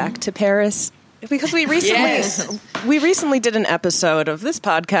we go back to Paris? Because we recently did an episode of this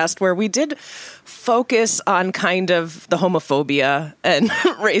podcast where we did focus on kind of the homophobia and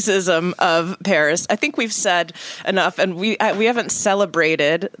racism of Paris. I think we've said enough, and we haven't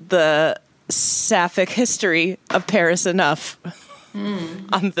celebrated the sapphic history of Paris enough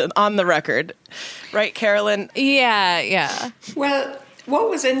on the record, right, Carolyn? Yeah. Well, what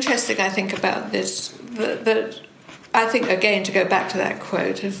was interesting, I think, about this that I think, again, to go back to that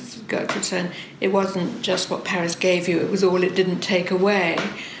quote of Gertrude Stein, it wasn't just what Paris gave you, it was all it didn't take away.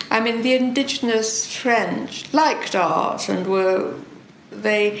 I mean, the indigenous French liked art and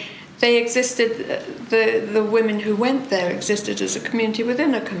they existed, the women who went there existed as a community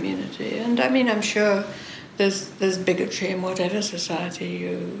within a community. And I mean, I'm sure there's bigotry in whatever society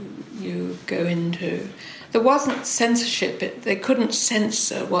you go into. There wasn't censorship, they couldn't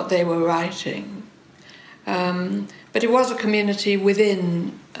censor what they were writing. But it was a community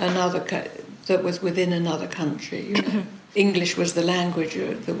within that was within another country. You know? English was the language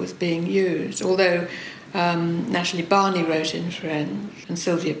that was being used, although Natalie Barney wrote in French and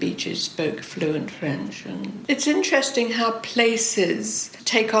Sylvia Beaches spoke fluent French. And it's interesting how places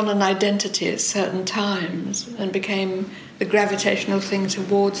take on an identity at certain times and became the gravitational thing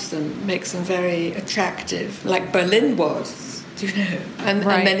towards them, makes them very attractive, like Berlin was. You know, and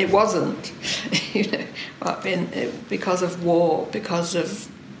then it wasn't, you know, because of war, because of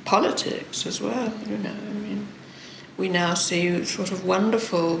politics as well. You know, I mean, we now see sort of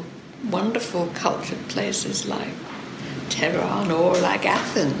wonderful cultured places like Tehran or like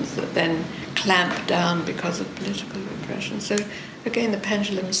Athens that then clamp down because of political repression. So again, the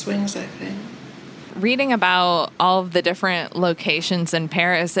pendulum swings, I think. Reading about all of the different locations in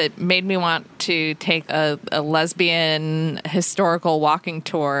Paris, it made me want to take a lesbian historical walking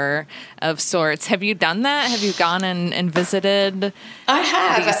tour of sorts. Have you done that? Have you gone and visited I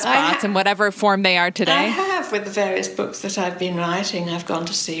have. these spots in whatever form they are today? I have, with the various books that I've been writing. I've gone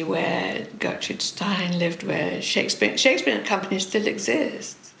to see where Gertrude Stein lived, where Shakespeare and Company still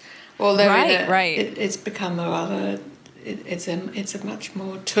exists. Although it's become a rather... It's a much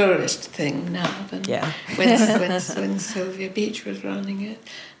more tourist thing now than when Sylvia Beach was running it.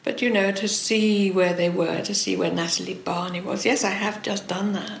 But, you know, to see where they were, to see where Natalie Barney was. Yes, I have just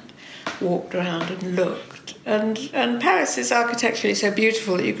done that. walked around and looked. And Paris is architecturally so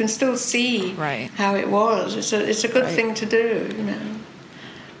beautiful that you can still see how it was. It's a good thing to do, you know.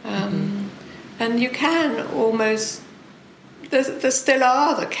 And you can almost... There still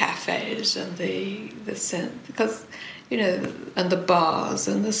are the cafes and the sense, because, you know, and the bars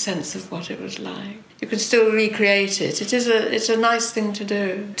and the sense of what it was like. You can still recreate it. It's a nice thing to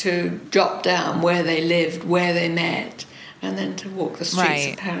do, to jot down where they lived, where they met, and then to walk the streets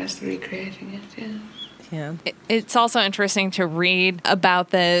of Paris recreating it. Yeah. It's also interesting to read about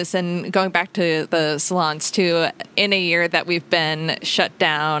this, and going back to the salons too, in a year that we've been shut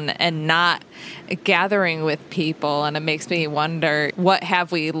down and not gathering with people, and it makes me wonder, what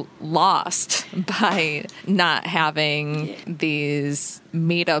have we lost by not having these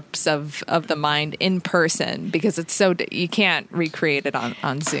meetups of the mind in person, because it's so you can't recreate it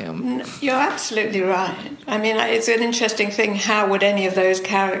on Zoom. You're absolutely right. I mean, it's an interesting thing. How would any of those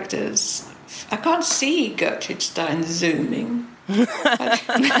characters... I can't see Gertrude Stein Zooming.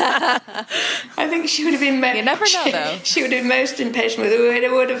 I think she would have been... You never know, though. She would have been most impatient with it.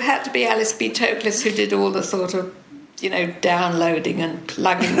 It would have had to be Alice B. Toklas who did all the sort of, you know, downloading and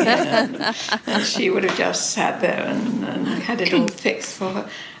plugging in. And she would have just sat there and had it all fixed for her.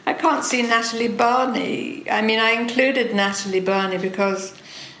 I can't see Natalie Barney. I mean, I included Natalie Barney because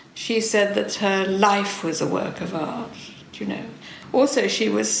she said that her life was a work of art, you know. Also, she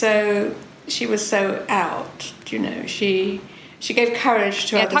was so out, you know. She gave courage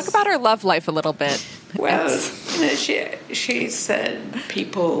to others. Talk about her love life a little bit. Well, you know, she said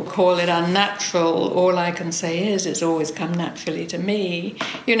people call it unnatural. All I can say is it's always come naturally to me.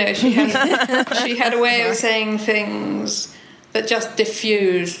 You know, she had a way of saying things that just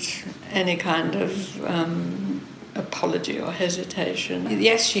diffused any kind of apology or hesitation.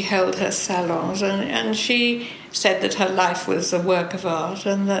 Yes, she held her salons, and she said that her life was a work of art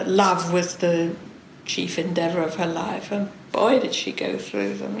and that love was the chief endeavour of her life. And boy, did she go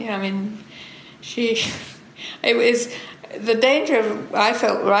through them. Yeah, I mean, it was the danger of, I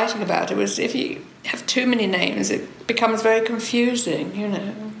felt, writing about it was if you have too many names, it becomes very confusing, you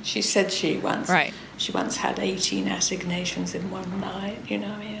know. She said she once had 18 assignations in one night, you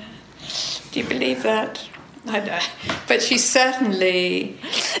know. Yeah. Do you believe that? I don't. But she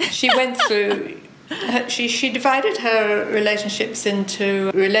went through... She divided her relationships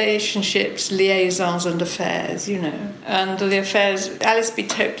into relationships, liaisons, and affairs, you know. And the affairs, Alice B.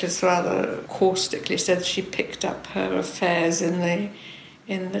 Toklas rather caustically said she picked up her affairs in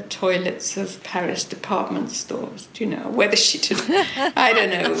the toilets of Paris department stores. Do you know whether she did? I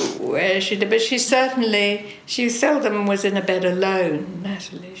don't know where she did, but she seldom was in a bed alone.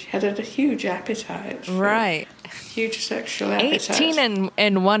 Natalie, she had a huge appetite. Right. Huge sexual appetite. 18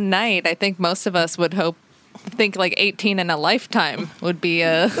 in one night. I think most of us would think like 18 in a lifetime would be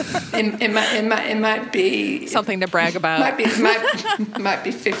a... It might be... something to brag about. Might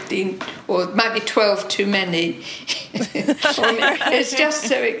be 15, or it might be 12 too many. It's just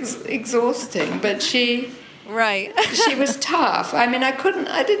so exhausting. But she was tough. I mean, I couldn't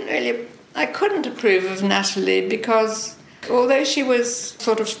approve of Natalie because... although she was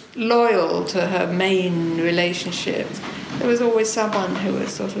sort of loyal to her main relationship, there was always someone who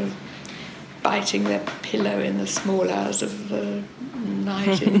was sort of biting their pillow in the small hours of the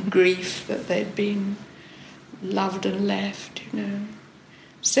night in grief that they'd been loved and left, you know.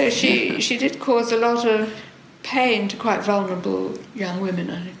 So she did cause a lot of pain to quite vulnerable young women,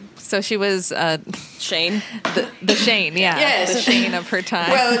 I think. So she was Shane? The Shane, yeah. Yes. The Shane of her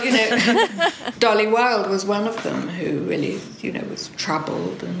time. Well, you know, Dolly Wilde was one of them who really, you know, was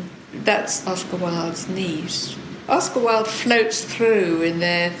troubled. And that's Oscar Wilde's niece. Oscar Wilde floats through in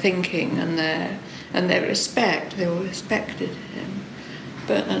their thinking and their respect. They all respected him.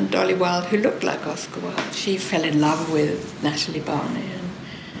 And Dolly Wilde, who looked like Oscar Wilde, she fell in love with Natalie Barney.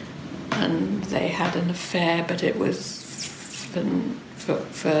 And they had an affair, but it was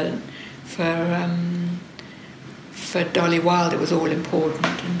for Dolly Wilde it was all important,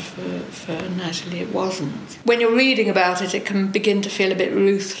 and for Natalie it wasn't. When you're reading about it, it can begin to feel a bit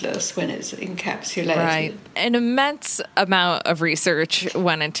ruthless when it's encapsulated. Right. An immense amount of research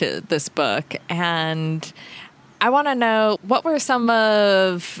went into this book, and I want to know, what were some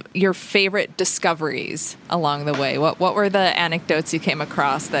of your favorite discoveries along the way? What were the anecdotes you came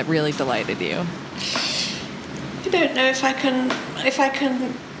across that really delighted you? I don't know if I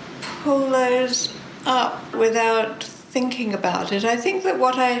can pull those up without thinking about it. I think that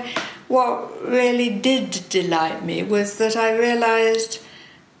what really did delight me was that I realised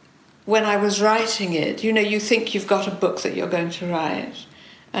when I was writing it, you know, you think you've got a book that you're going to write,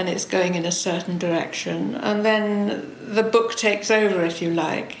 and it's going in a certain direction. And then the book takes over, if you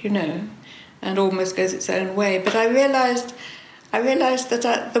like, and almost goes its own way. But I realised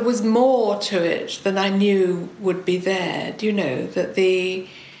that there was more to it than I knew would be there. That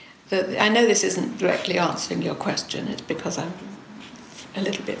I know this isn't directly answering your question. It's because I'm a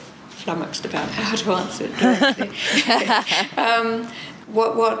little bit flummoxed about how to answer it directly.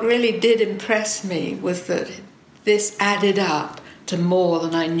 What really did impress me was that this added up to more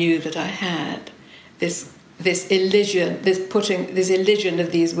than I knew that I had. This illusion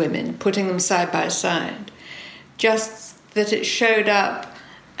of these women, putting them side by side, just that it showed up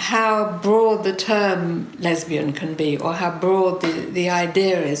how broad the term lesbian can be, or how broad the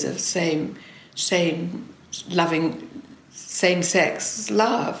idea is of same-sex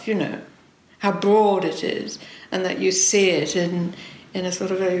love, how broad it is, and that you see it in a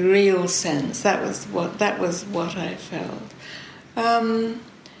sort of very real sense. That was what I felt.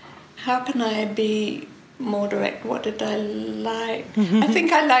 How can I be more direct? What did I like? I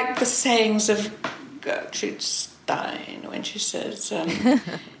think I liked the sayings of Gertrude Stein when she says,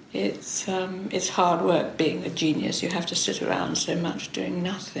 it's hard work being a genius. You have to sit around so much doing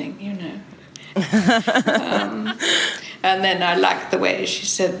nothing, And then I liked the way she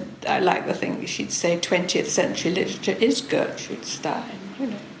said, I like the thing she'd say, 20th century literature is Gertrude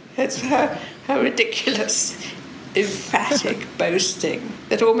Stein, It's her ridiculous, emphatic boasting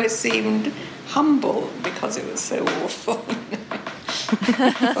that almost seemed humble because it was so awful.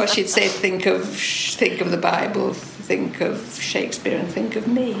 Or she'd say, think of the Bible, think of Shakespeare, and think of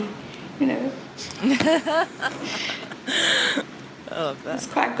me, I love that. It's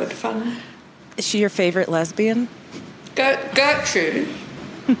quite good fun. Is she your favorite lesbian? Gertrude.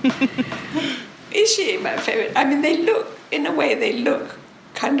 Is she my favourite? I mean, they look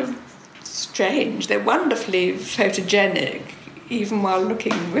kind of strange. They're wonderfully photogenic, even while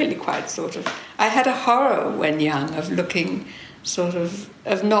looking really quite sort of... I had a horror when young of looking sort of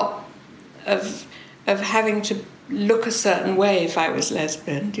having to look a certain way if I was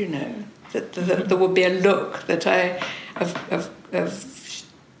lesbian, that there would be a look that I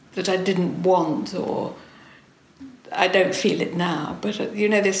didn't want, or I don't feel it now, but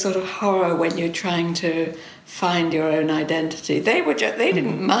this sort of horror when you're trying to find your own identity. They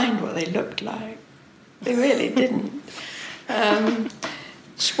didn't mind what they looked like. They really didn't.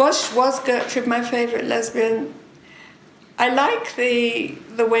 Was Gertrude my favourite lesbian? I like the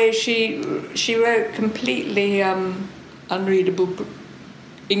way she wrote completely unreadable,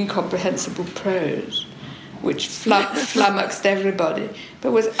 incomprehensible prose, which flummoxed everybody,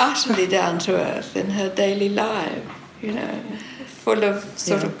 but was utterly down to earth in her daily life, full of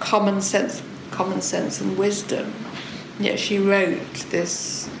sort of common sense and wisdom. Yet she wrote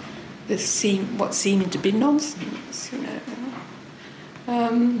what seemed to be nonsense,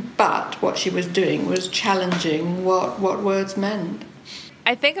 But what she was doing was challenging what words meant.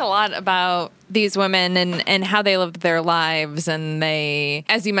 I think a lot about these women and how they lived their lives, and they,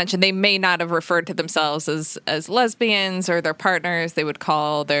 as you mentioned, they may not have referred to themselves as lesbians or their partners. They would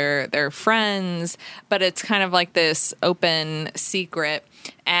call their friends, but it's kind of like this open secret,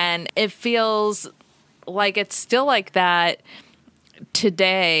 and it feels like it's still like that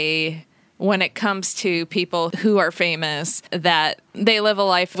today when it comes to people who are famous, that they live a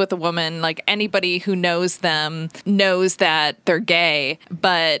life with a woman. Like, anybody who knows them knows that they're gay.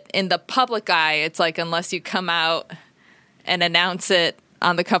 But in the public eye, it's like, unless you come out and announce it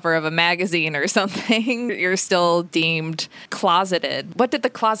on the cover of a magazine or something, you're still deemed closeted. What did the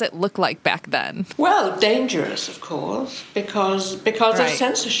closet look like back then? Well, dangerous, of course, because of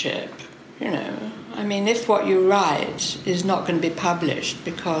censorship, I mean, if what you write is not going to be published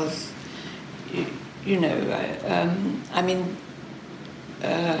because...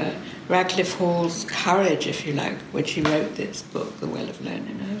 Radcliffe Hall's courage, if you like, when she wrote this book, The Well of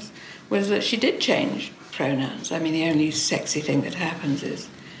Loneliness, was that she did change pronouns. I mean, the only sexy thing that happens is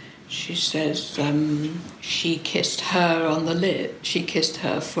she says she kissed her on the lip. She kissed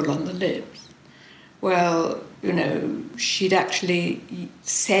her full on the lips. Well, she'd actually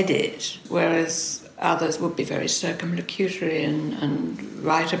said it, whereas others would be very circumlocutory and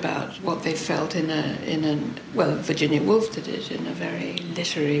write about what they felt well, Virginia Woolf did it in a very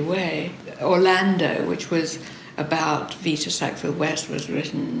literary way. Orlando, which was about Vita Sackville West, was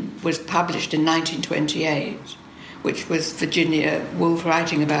published in 1928, which was Virginia Woolf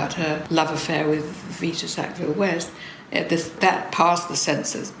writing about her love affair with Vita Sackville West. That passed the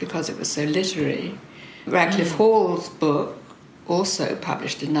censors because it was so literary. Radcliffe Hall's book, also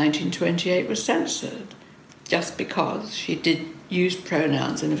published in 1928, was censored just because she did use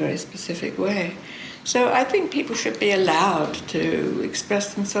pronouns in a very specific way. So I think people should be allowed to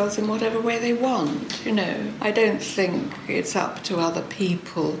express themselves in whatever way they want, you know. I don't think it's up to other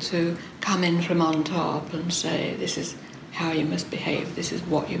people to come in from on top and say, this is how you must behave, this is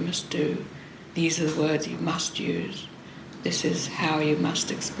what you must do, these are the words you must use, this is how you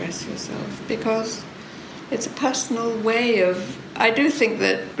must express yourself, because it's a personal way of... I do think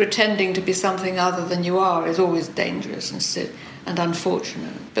that pretending to be something other than you are is always dangerous and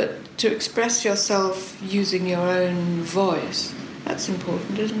unfortunate, but to express yourself using your own voice, that's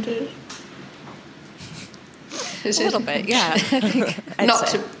important, isn't it? A little bit, yeah. Not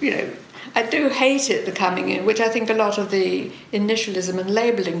to, you know... I do hate it, the coming in, which I think a lot of the initialism and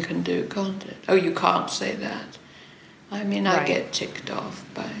labelling can do, can't it? Oh, you can't say that. I mean, I get ticked off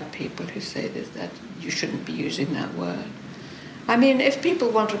by people who say that you shouldn't be using that word. I mean, if people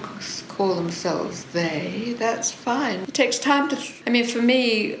want to call themselves they, that's fine. It takes time to... I mean, for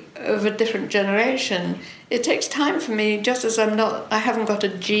me, of a different generation, it takes time for me, just as I haven't got a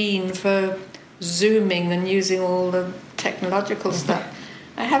gene for Zooming and using all the technological stuff.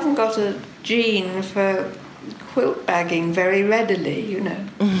 I haven't got a gene for quilt bagging very readily, you know.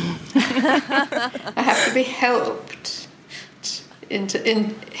 I have to be helped into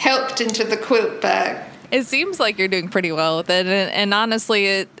the quilt bag. It seems like you're doing pretty well with it, and honestly,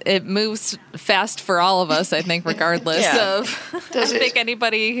 it moves fast for all of us, I think, regardless of... I think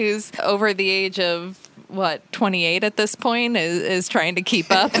anybody who's over the age of, 28 at this point is trying to keep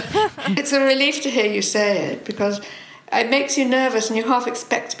up. It's a relief to hear you say it, because... it makes you nervous and you half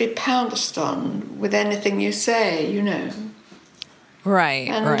expect to be pounced on with anything you say, you know. Right,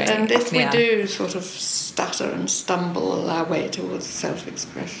 and if we do sort of stutter and stumble our way towards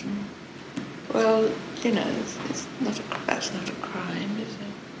self-expression, well, you know, that's not a crime, is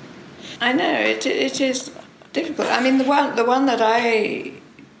it? I know, it is difficult. I mean, the one that I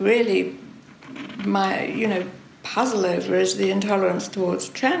really, puzzle over is the intolerance towards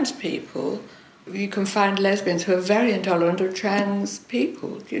trans people. You can find lesbians who are very intolerant of trans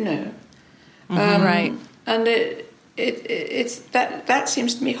people, you know. Right. And it's that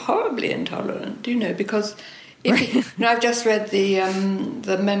seems to me horribly intolerant, you know, because I've just read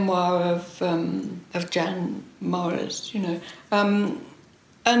the memoir of Jan Morris, you know,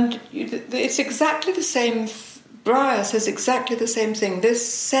 and it's exactly the same. Breyer says exactly the same thing. This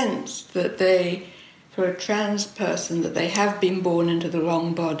sense that for a trans person, that they have been born into the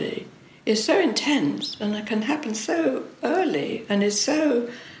wrong body is so intense, and it can happen so early, and is so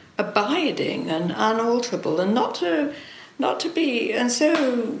abiding and unalterable, and not to be. And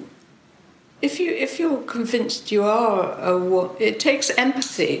so, if you're convinced you are it takes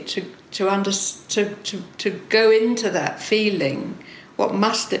empathy to go into that feeling. What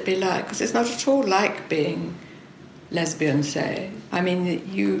must it be like? Because it's not at all like being lesbian, say. I mean,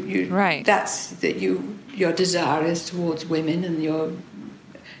 you right. That's that your desire is towards women, and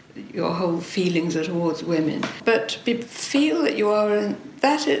your whole feelings are towards women, but to feel that you are in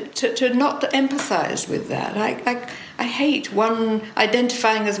that, to not empathise with that. I hate one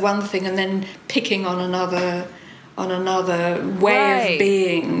identifying as one thing and then picking on another way of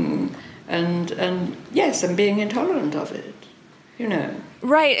being, and yes, and being intolerant of it, you know.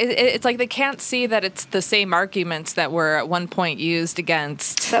 Right. It's like they can't see that it's the same arguments that were at one point used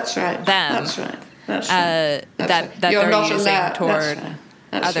against That's right. them. That's right. That's right. That You're they're not using allowed. toward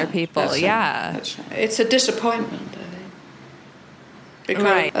other right. people. That's yeah. Right. That's right. It's a disappointment, I think.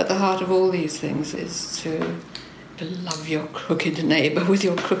 Because at the heart of all these things is to love your crooked neighbour with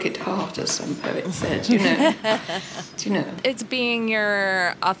your crooked heart, as some poet said, you know. Do you know? It's being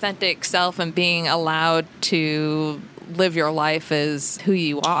your authentic self and being allowed to live your life as who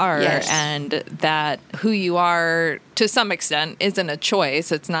you are, yes. and that who you are, to some extent, isn't a choice.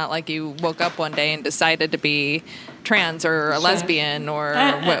 It's not like you woke up one day and decided to be trans or a lesbian or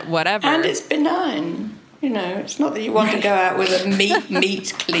whatever. And it's benign. You know, it's not that you want to go out with a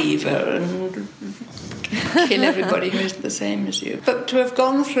meat cleaver and kill everybody who isn't the same as you. But to have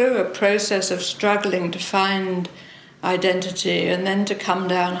gone through a process of struggling to find identity and then to come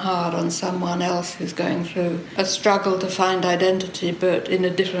down hard on someone else who's going through a struggle to find identity but in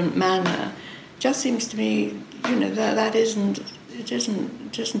a different manner, just seems to me, you know, that isn't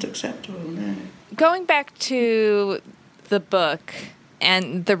acceptable, no. Going back to the book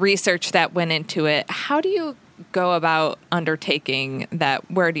and the research that went into it, how do you go about undertaking that?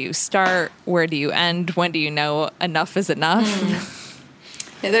 Where do you start? Where do you end? When do you know enough is enough?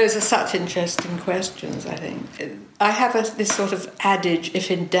 Yeah, those are such interesting questions, I think. I have this sort of adage, if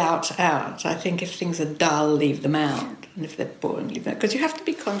in doubt, out. I think if things are dull, leave them out. And if they're boring, leave them out. Because you have to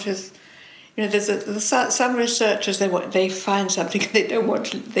be conscious You know, there's some researchers, they find something they don't want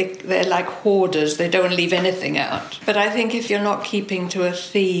to, they're like hoarders, they don't want to leave anything out. But I think if you're not keeping to a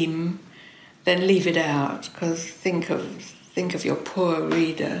theme, then leave it out, because think of your poor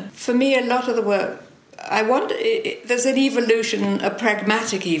reader. For me, a lot of the work, there's an evolution, a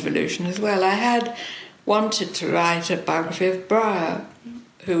pragmatic evolution as well. I had wanted to write a biography of Briar,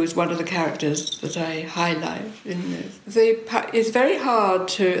 who was one of the characters that I highlight in this. It's very hard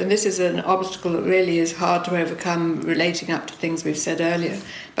to, and this is an obstacle that really is hard to overcome, relating up to things we've said earlier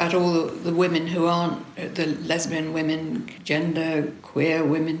about all the women who aren't, the lesbian women, gender, queer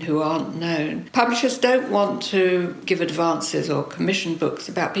women who aren't known. Publishers don't want to give advances or commission books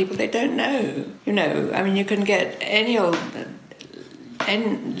about people they don't know. You know, I mean, you can get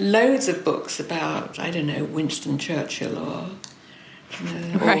loads of books about, I don't know, Winston Churchill or...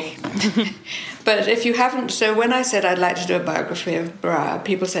 Right. But if you haven't, so when I said I'd like to do a biography of Briar,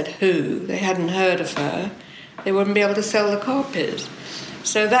 people said who? They hadn't heard of her. They wouldn't be able to sell the copies.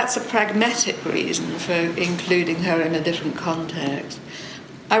 So that's a pragmatic reason for including her in a different context.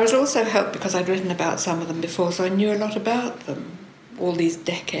 I was also helped because I'd written about some of them before, so I knew a lot about them, all these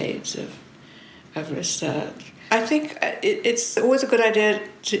decades of research. I think it's always a good idea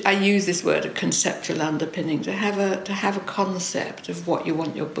I use this word, a conceptual underpinning, to have a concept of what you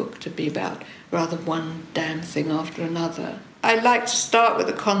want your book to be about, rather than one damn thing after another. I like to start with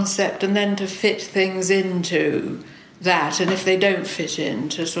a concept and then to fit things into that, and if they don't fit in,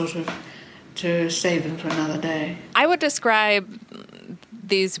 to save them for another day. I would describe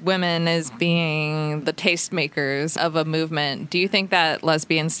these women as being the tastemakers of a movement. Do you think that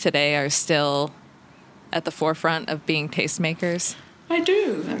lesbians today are still at the forefront of being tastemakers? I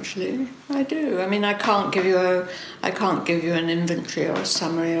do, actually. I do. I mean, I can't give you an inventory or a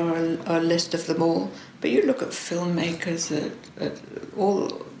summary or a list of them all. But you look at filmmakers, at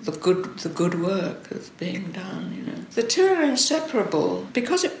all the good work that's being done. You know, the two are inseparable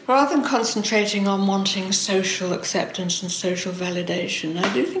because rather than concentrating on wanting social acceptance and social validation,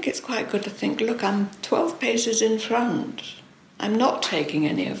 I do think it's quite good to think, look, I'm 12 paces in front. I'm not taking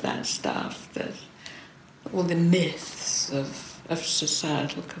any of that stuff all the myths of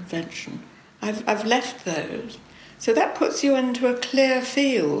societal convention. I've left those. So that puts you into a clear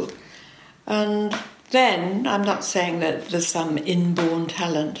field. And then, I'm not saying that there's some inborn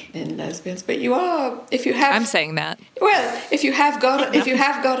talent in lesbians, but you are, if you have... I'm saying that. Well, if you have got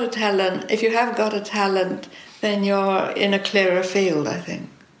a talent, then you're in a clearer field, I think.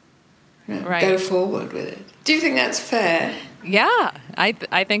 You know, right. Go forward with it. Do you think that's fair? Yeah, I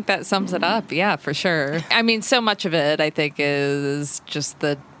think that sums it up. Yeah, for sure. I mean, so much of it, I think, is just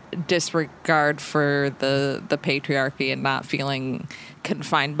the disregard for the patriarchy and not feeling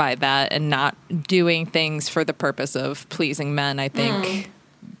confined by that and not doing things for the purpose of pleasing men, I think,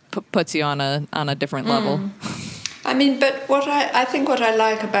 puts you on a different level. I mean, but I think what I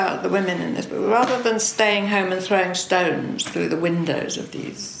like about the women in this book, rather than staying home and throwing stones through the windows of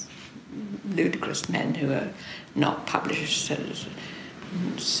these ludicrous men who are not publishers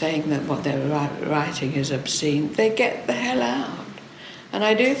saying that what they're writing is obscene, they get the hell out. And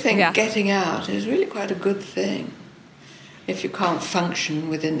I do think getting out is really quite a good thing if you can't function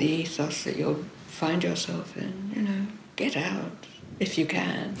within the ethos that you'll find yourself in. You know, get out if you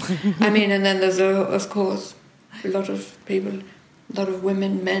can. I mean, and then there's, of course, a lot of people, a lot of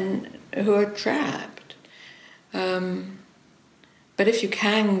women, men who are trapped. But if you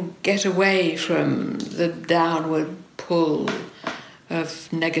can get away from the downward pull of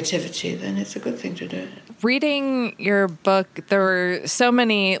negativity, then it's a good thing to do. Reading your book, there were so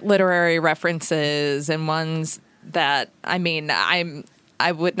many literary references and ones that, I mean,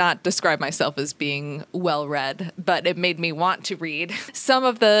 I would not describe myself as being well-read, but it made me want to read some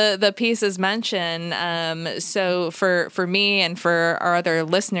of the pieces mentioned. So for me and for our other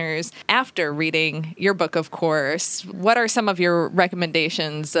listeners, after reading your book, of course, what are some of your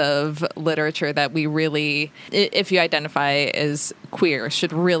recommendations of literature that we really, if you identify as queer,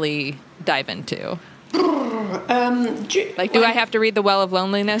 should really dive into? Do I have to read The Well of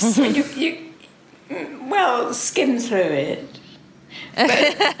Loneliness? Well, skim through it.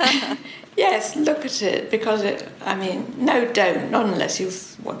 But, yes, look at it, because don't, not unless you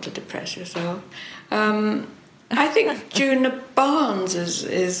want to depress yourself. I think Juna Barnes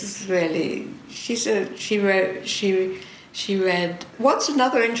is really, she read, what's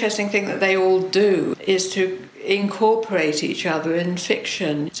another interesting thing that they all do is to incorporate each other in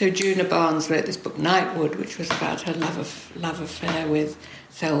fiction. So Juna Barnes wrote this book, Nightwood, which was about her love affair with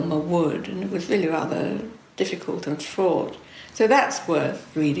Thelma Wood, and it was really rather difficult and fraught. So that's worth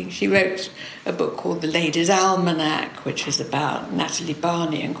reading. She wrote a book called The Ladies' Almanac, which is about Natalie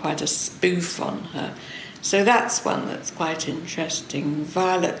Barney and quite a spoof on her. So that's one that's quite interesting.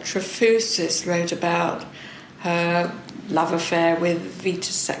 Violet Trefusis wrote about her love affair with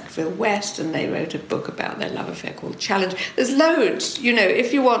Vita Sackville-West, and they wrote a book about their love affair called Challenge. There's loads,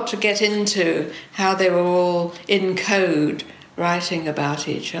 if you want to get into how they were all in code writing about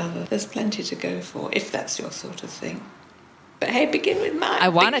each other, there's plenty to go for, if that's your sort of thing. But hey, begin with mine. I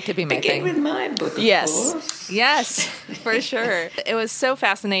want it to be my thing. Begin with my book, of course. Yes, for sure. It was so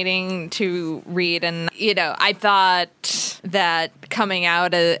fascinating to read. And, I thought that coming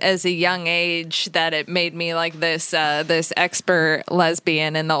out as a young age that it made me like this expert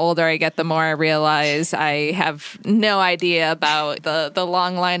lesbian. And the older I get, the more I realize I have no idea about the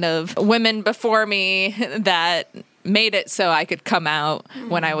long line of women before me that made it so I could come out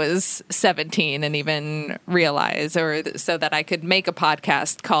when I was 17 and even realize, or so that I could make a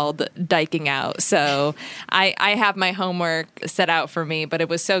podcast called Dyking Out. So I have my homework set out for me, but it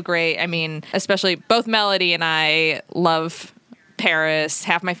was so great. I mean, especially both Melody and I love Paris.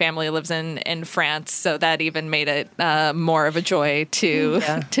 Half my family lives in France, so that even made it more of a joy to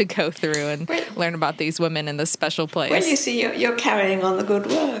go through and learn about these women in this special place. Well, you see, you're carrying on the good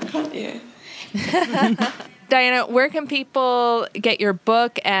work, aren't you? Diana, where can people get your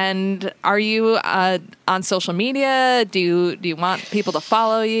book, and are you on social media? Do you want people to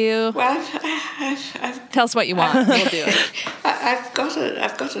follow you? Well, I've tell us what you want. We'll do it. I've got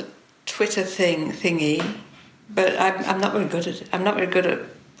a Twitter thingy, but I'm not very good at it. I'm not very good at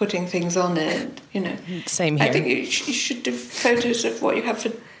putting things on it. Same here. I think you should do photos of what you have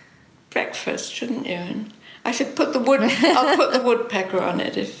for breakfast, shouldn't you? And I should put I'll put the woodpecker on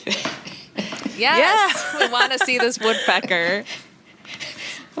it if. Yes, we want to see this woodpecker.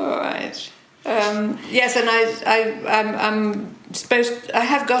 All right. Yes, and I'm supposed. I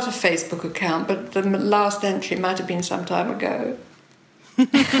have got a Facebook account, but the last entry might have been some time ago.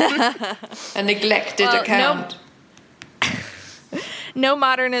 A neglected account. No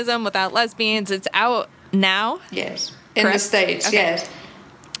Modernism Without Lesbians. It's out now. Yes, in the States. Okay. Yes,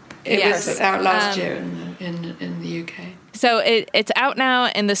 it was out last year in the UK. So it's out now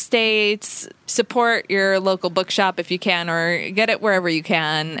in the States. Support your local bookshop if you can, or get it wherever you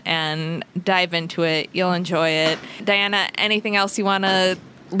can and dive into it. You'll enjoy it. Diana, anything else you want to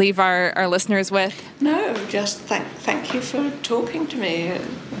leave our listeners with? No, just thank you for talking to me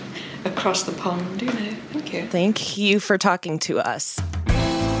across the pond. Thank you. Thank you for talking to us.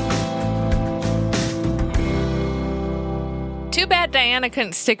 Too bad Diana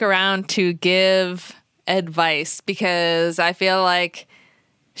couldn't stick around to give advice, because I feel like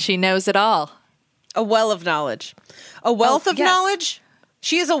she knows it all. A well of knowledge. A wealth of knowledge?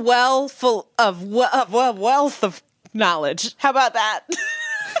 She is a well full of wealth of knowledge. How about that?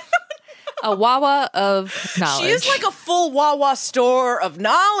 A Wawa of knowledge. She is like a full Wawa store of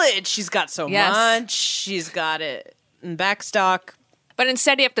knowledge. She's got so much. She's got it in backstock. But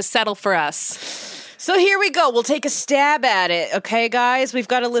instead you have to settle for us. So here we go. We'll take a stab at it. Okay, guys? We've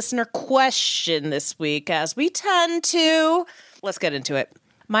got a listener question this week, as we tend to. Let's get into it.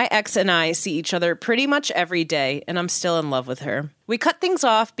 My ex and I see each other pretty much every day, and I'm still in love with her. We cut things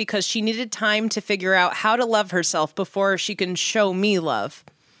off because she needed time to figure out how to love herself before she can show me love.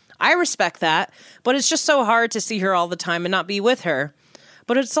 I respect that, but it's just so hard to see her all the time and not be with her.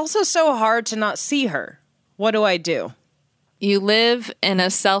 But it's also so hard to not see her. What do I do? You live in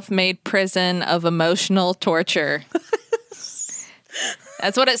a self-made prison of emotional torture.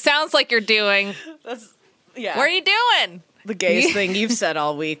 That's what it sounds like you're doing. Yeah. What are you doing? The gayest thing you've said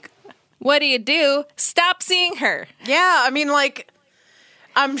all week. What do? Stop seeing her. Yeah, I mean,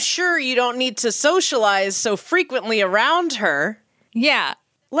 I'm sure you don't need to socialize so frequently around her. Yeah.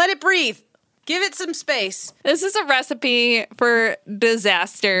 Let it breathe. Give it some space. This is a recipe for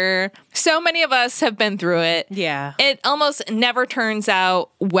disaster. So many of us have been through it. Yeah. It almost never turns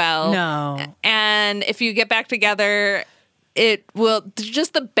out well. No. And if you get back together,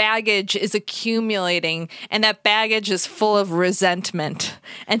 just the baggage is accumulating, and that baggage is full of resentment.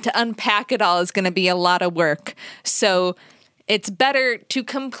 And to unpack it all is going to be a lot of work. So it's better to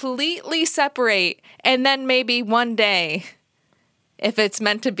completely separate, and then maybe one day, if it's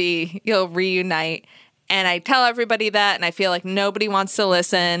meant to be, you'll reunite. And I tell everybody that, and I feel like nobody wants to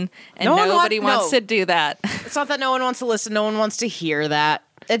listen, and nobody wants to do that. It's not that no one wants to listen. No one wants to hear that.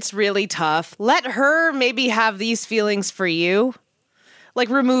 It's really tough. Let her maybe have these feelings for you.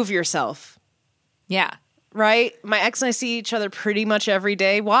 Remove yourself. Yeah. Right? My ex and I see each other pretty much every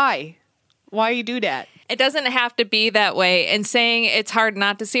day. Why? Why you do that? It doesn't have to be that way. And saying it's hard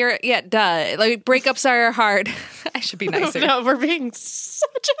not to see her, yeah, duh. Like, breakups are hard. I should be nicer. No, we're being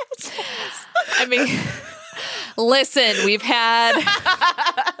such assholes. I mean, listen, we've had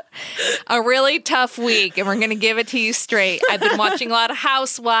a really tough week, and we're going to give it to you straight. I've been watching a lot of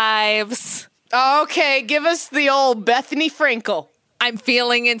Housewives. Okay, give us the old Bethany Frankel. I'm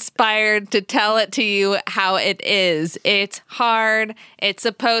feeling inspired to tell it to you how it is. It's hard. It's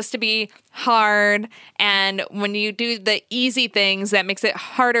supposed to be hard. And when you do the easy things, that makes it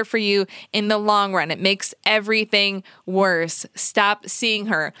harder for you in the long run. It makes everything worse. Stop seeing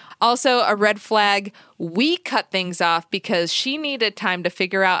her. Also, a red flag, we cut things off because she needed time to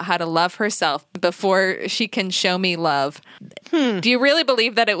figure out how to love herself before she can show me love. Do you really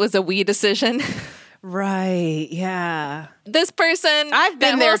believe that it was a we decision? Right, yeah. This person, I've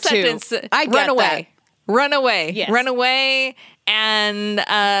been there too. I get run away. that. Run away. Yes. Run away and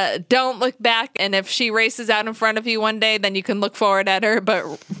don't look back. And if she races out in front of you one day, then you can look forward at her, but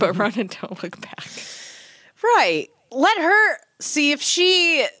run and don't look back. Right. Let her see if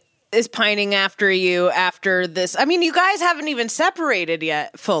she is pining after you after this. I mean, you guys haven't even separated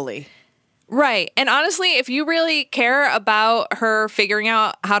yet fully. Right. And honestly, if you really care about her figuring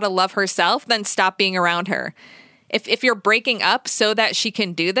out how to love herself, then stop being around her. If you're breaking up so that she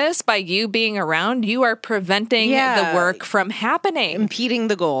can do this by you being around, you are preventing the work from happening. Impeding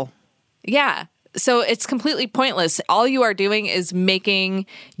the goal. Yeah. So it's completely pointless. All you are doing is making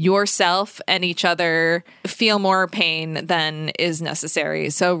yourself and each other feel more pain than is necessary.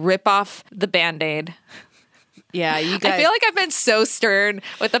 So rip off the Band-Aid. Yeah, you guys. I feel like I've been so stern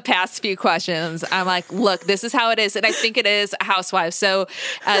with the past few questions. I'm like, look, this is how it is. And I think it is Housewives. So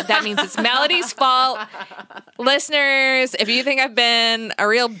that means it's Melody's fault. Listeners, if you think I've been a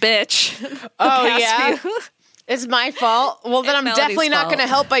real bitch few... It's my fault. Well, then I'm Melody's definitely not fault. going to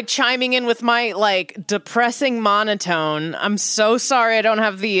help by chiming in with my, like, depressing monotone. I'm so sorry I don't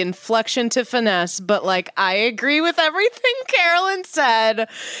have the inflection to finesse, but, like, I agree with everything Carolyn said.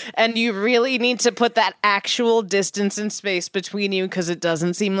 And you really need to put that actual distance and space between you because it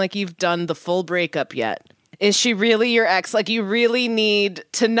doesn't seem like you've done the full breakup yet. Is she really your ex? Like, you really need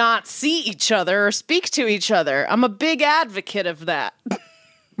to not see each other or speak to each other. I'm a big advocate of that.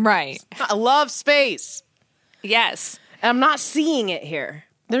 Right. I love space. Yes. I'm not seeing it here.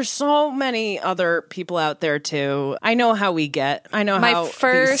 There's so many other people out there, too. I know how we get. I know how my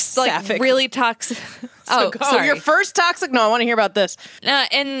first, really toxic... sorry. Your first toxic? No, I want to hear about this.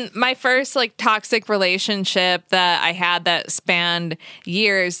 In my first, toxic relationship that I had that spanned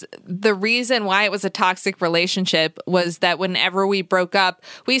years, the reason why it was a toxic relationship was that whenever we broke up,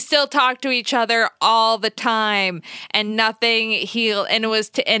 we still talked to each other all the time and nothing healed. And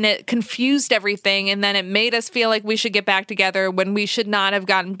and it confused everything. And then it made us feel like we should get back together when we should not have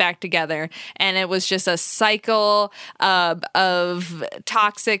gotten back together. And it was just a cycle of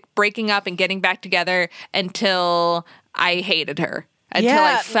toxic breaking up and getting back together until I hated her. Until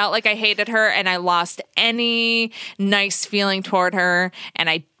I felt like I hated her and I lost any nice feeling toward her and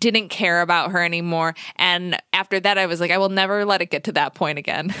I didn't care about her anymore. And after that, I was like, I will never let it get to that point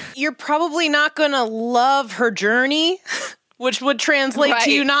again. You're probably not going to love her journey, which would translate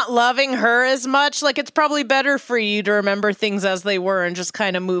to you not loving her as much. Like, it's probably better for you to remember things as they were and just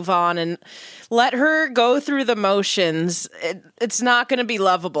kind of move on and let her go through the motions. It's not going to be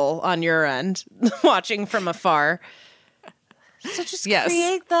lovable on your end, watching from afar. So just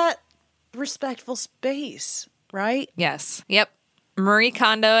create that respectful space, right? Yes. Yep. Marie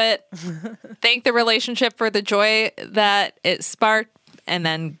Kondo it. Thank the relationship for the joy that it sparked and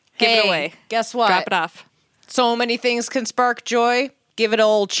then give it away. Guess what? Drop it off. So many things can spark joy. Give it an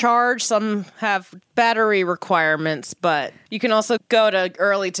old charge. Some have battery requirements, but you can also go to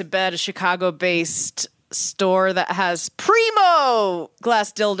Early to Bed, a Chicago-based store that has primo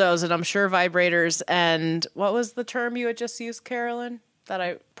glass dildos and I'm sure vibrators. And what was the term you had just used, Carolyn? That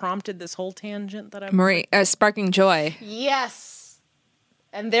I prompted this whole tangent that Marie, sparking joy. Yes.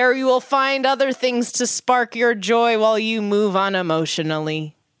 And there you will find other things to spark your joy while you move on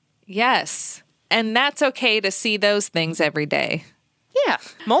emotionally. Yes. And that's okay to see those things every day. Yeah,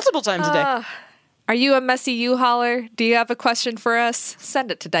 multiple times a day. Are you a messy U-hauler? Do you have a question for us?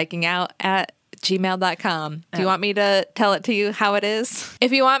 Send it to dykingout@gmail.com. Do you want me to tell it to you how it is?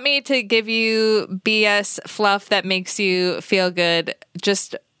 If you want me to give you BS fluff that makes you feel good,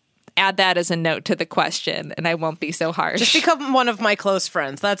 just add that as a note to the question and I won't be so harsh. Just become one of my close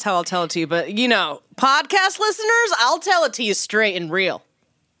friends. That's how I'll tell it to you. But, podcast listeners, I'll tell it to you straight and real.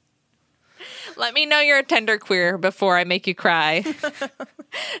 Let me know you're a tender queer before I make you cry.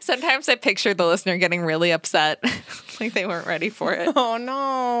 Sometimes I picture the listener getting really upset, like they weren't ready for it. Oh,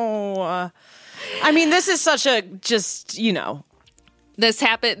 no. I mean, this is such a just, you know. This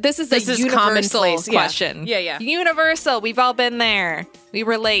is a universal question. Yeah. Universal. We've all been there. We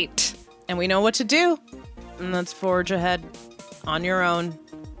relate. And we know what to do. And let's forge ahead on your own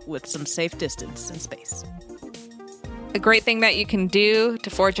with some safe distance in space. A great thing that you can do to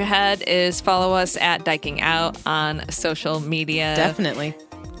forge ahead is follow us at Diking Out on social media. Definitely.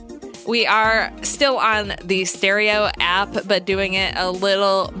 We are still on the Stereo app, but doing it a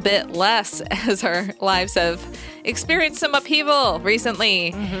little bit less as our lives have experienced some upheaval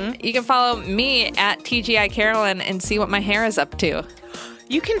recently. Mm-hmm. You can follow me at TGI Carolyn and see what my hair is up to.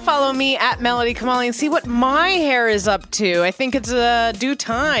 You can follow me at Melody Kamali and see what my hair is up to. I think it's due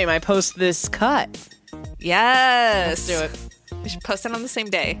time I post this cut. Yes. Let's do it. We should post it on the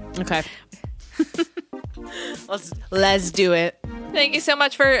same day. Okay. Let's do it. Thank you so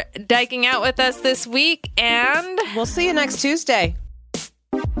much for diking out with us this week, and we'll see you next Tuesday.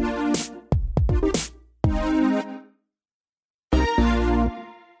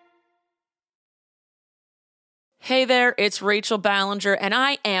 Hey there, it's Rachel Ballinger, and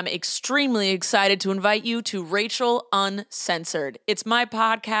I am extremely excited to invite you to Rachel Uncensored. It's my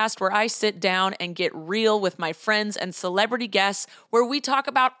podcast where I sit down and get real with my friends and celebrity guests, where we talk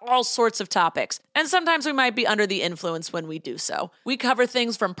about all sorts of topics. And sometimes we might be under the influence when we do so. We cover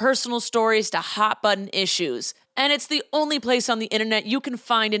things from personal stories to hot button issues. And it's the only place on the internet you can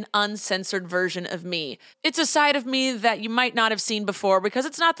find an uncensored version of me. It's a side of me that you might not have seen before because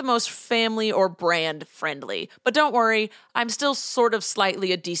it's not the most family or brand friendly. But don't worry, I'm still sort of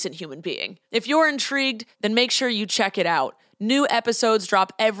slightly a decent human being. If you're intrigued, then make sure you check it out. New episodes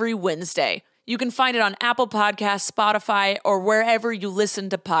drop every Wednesday. You can find it on Apple Podcasts, Spotify, or wherever you listen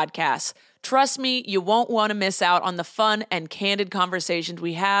to podcasts. Trust me, you won't want to miss out on the fun and candid conversations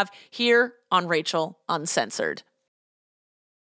we have here on Rachel Uncensored.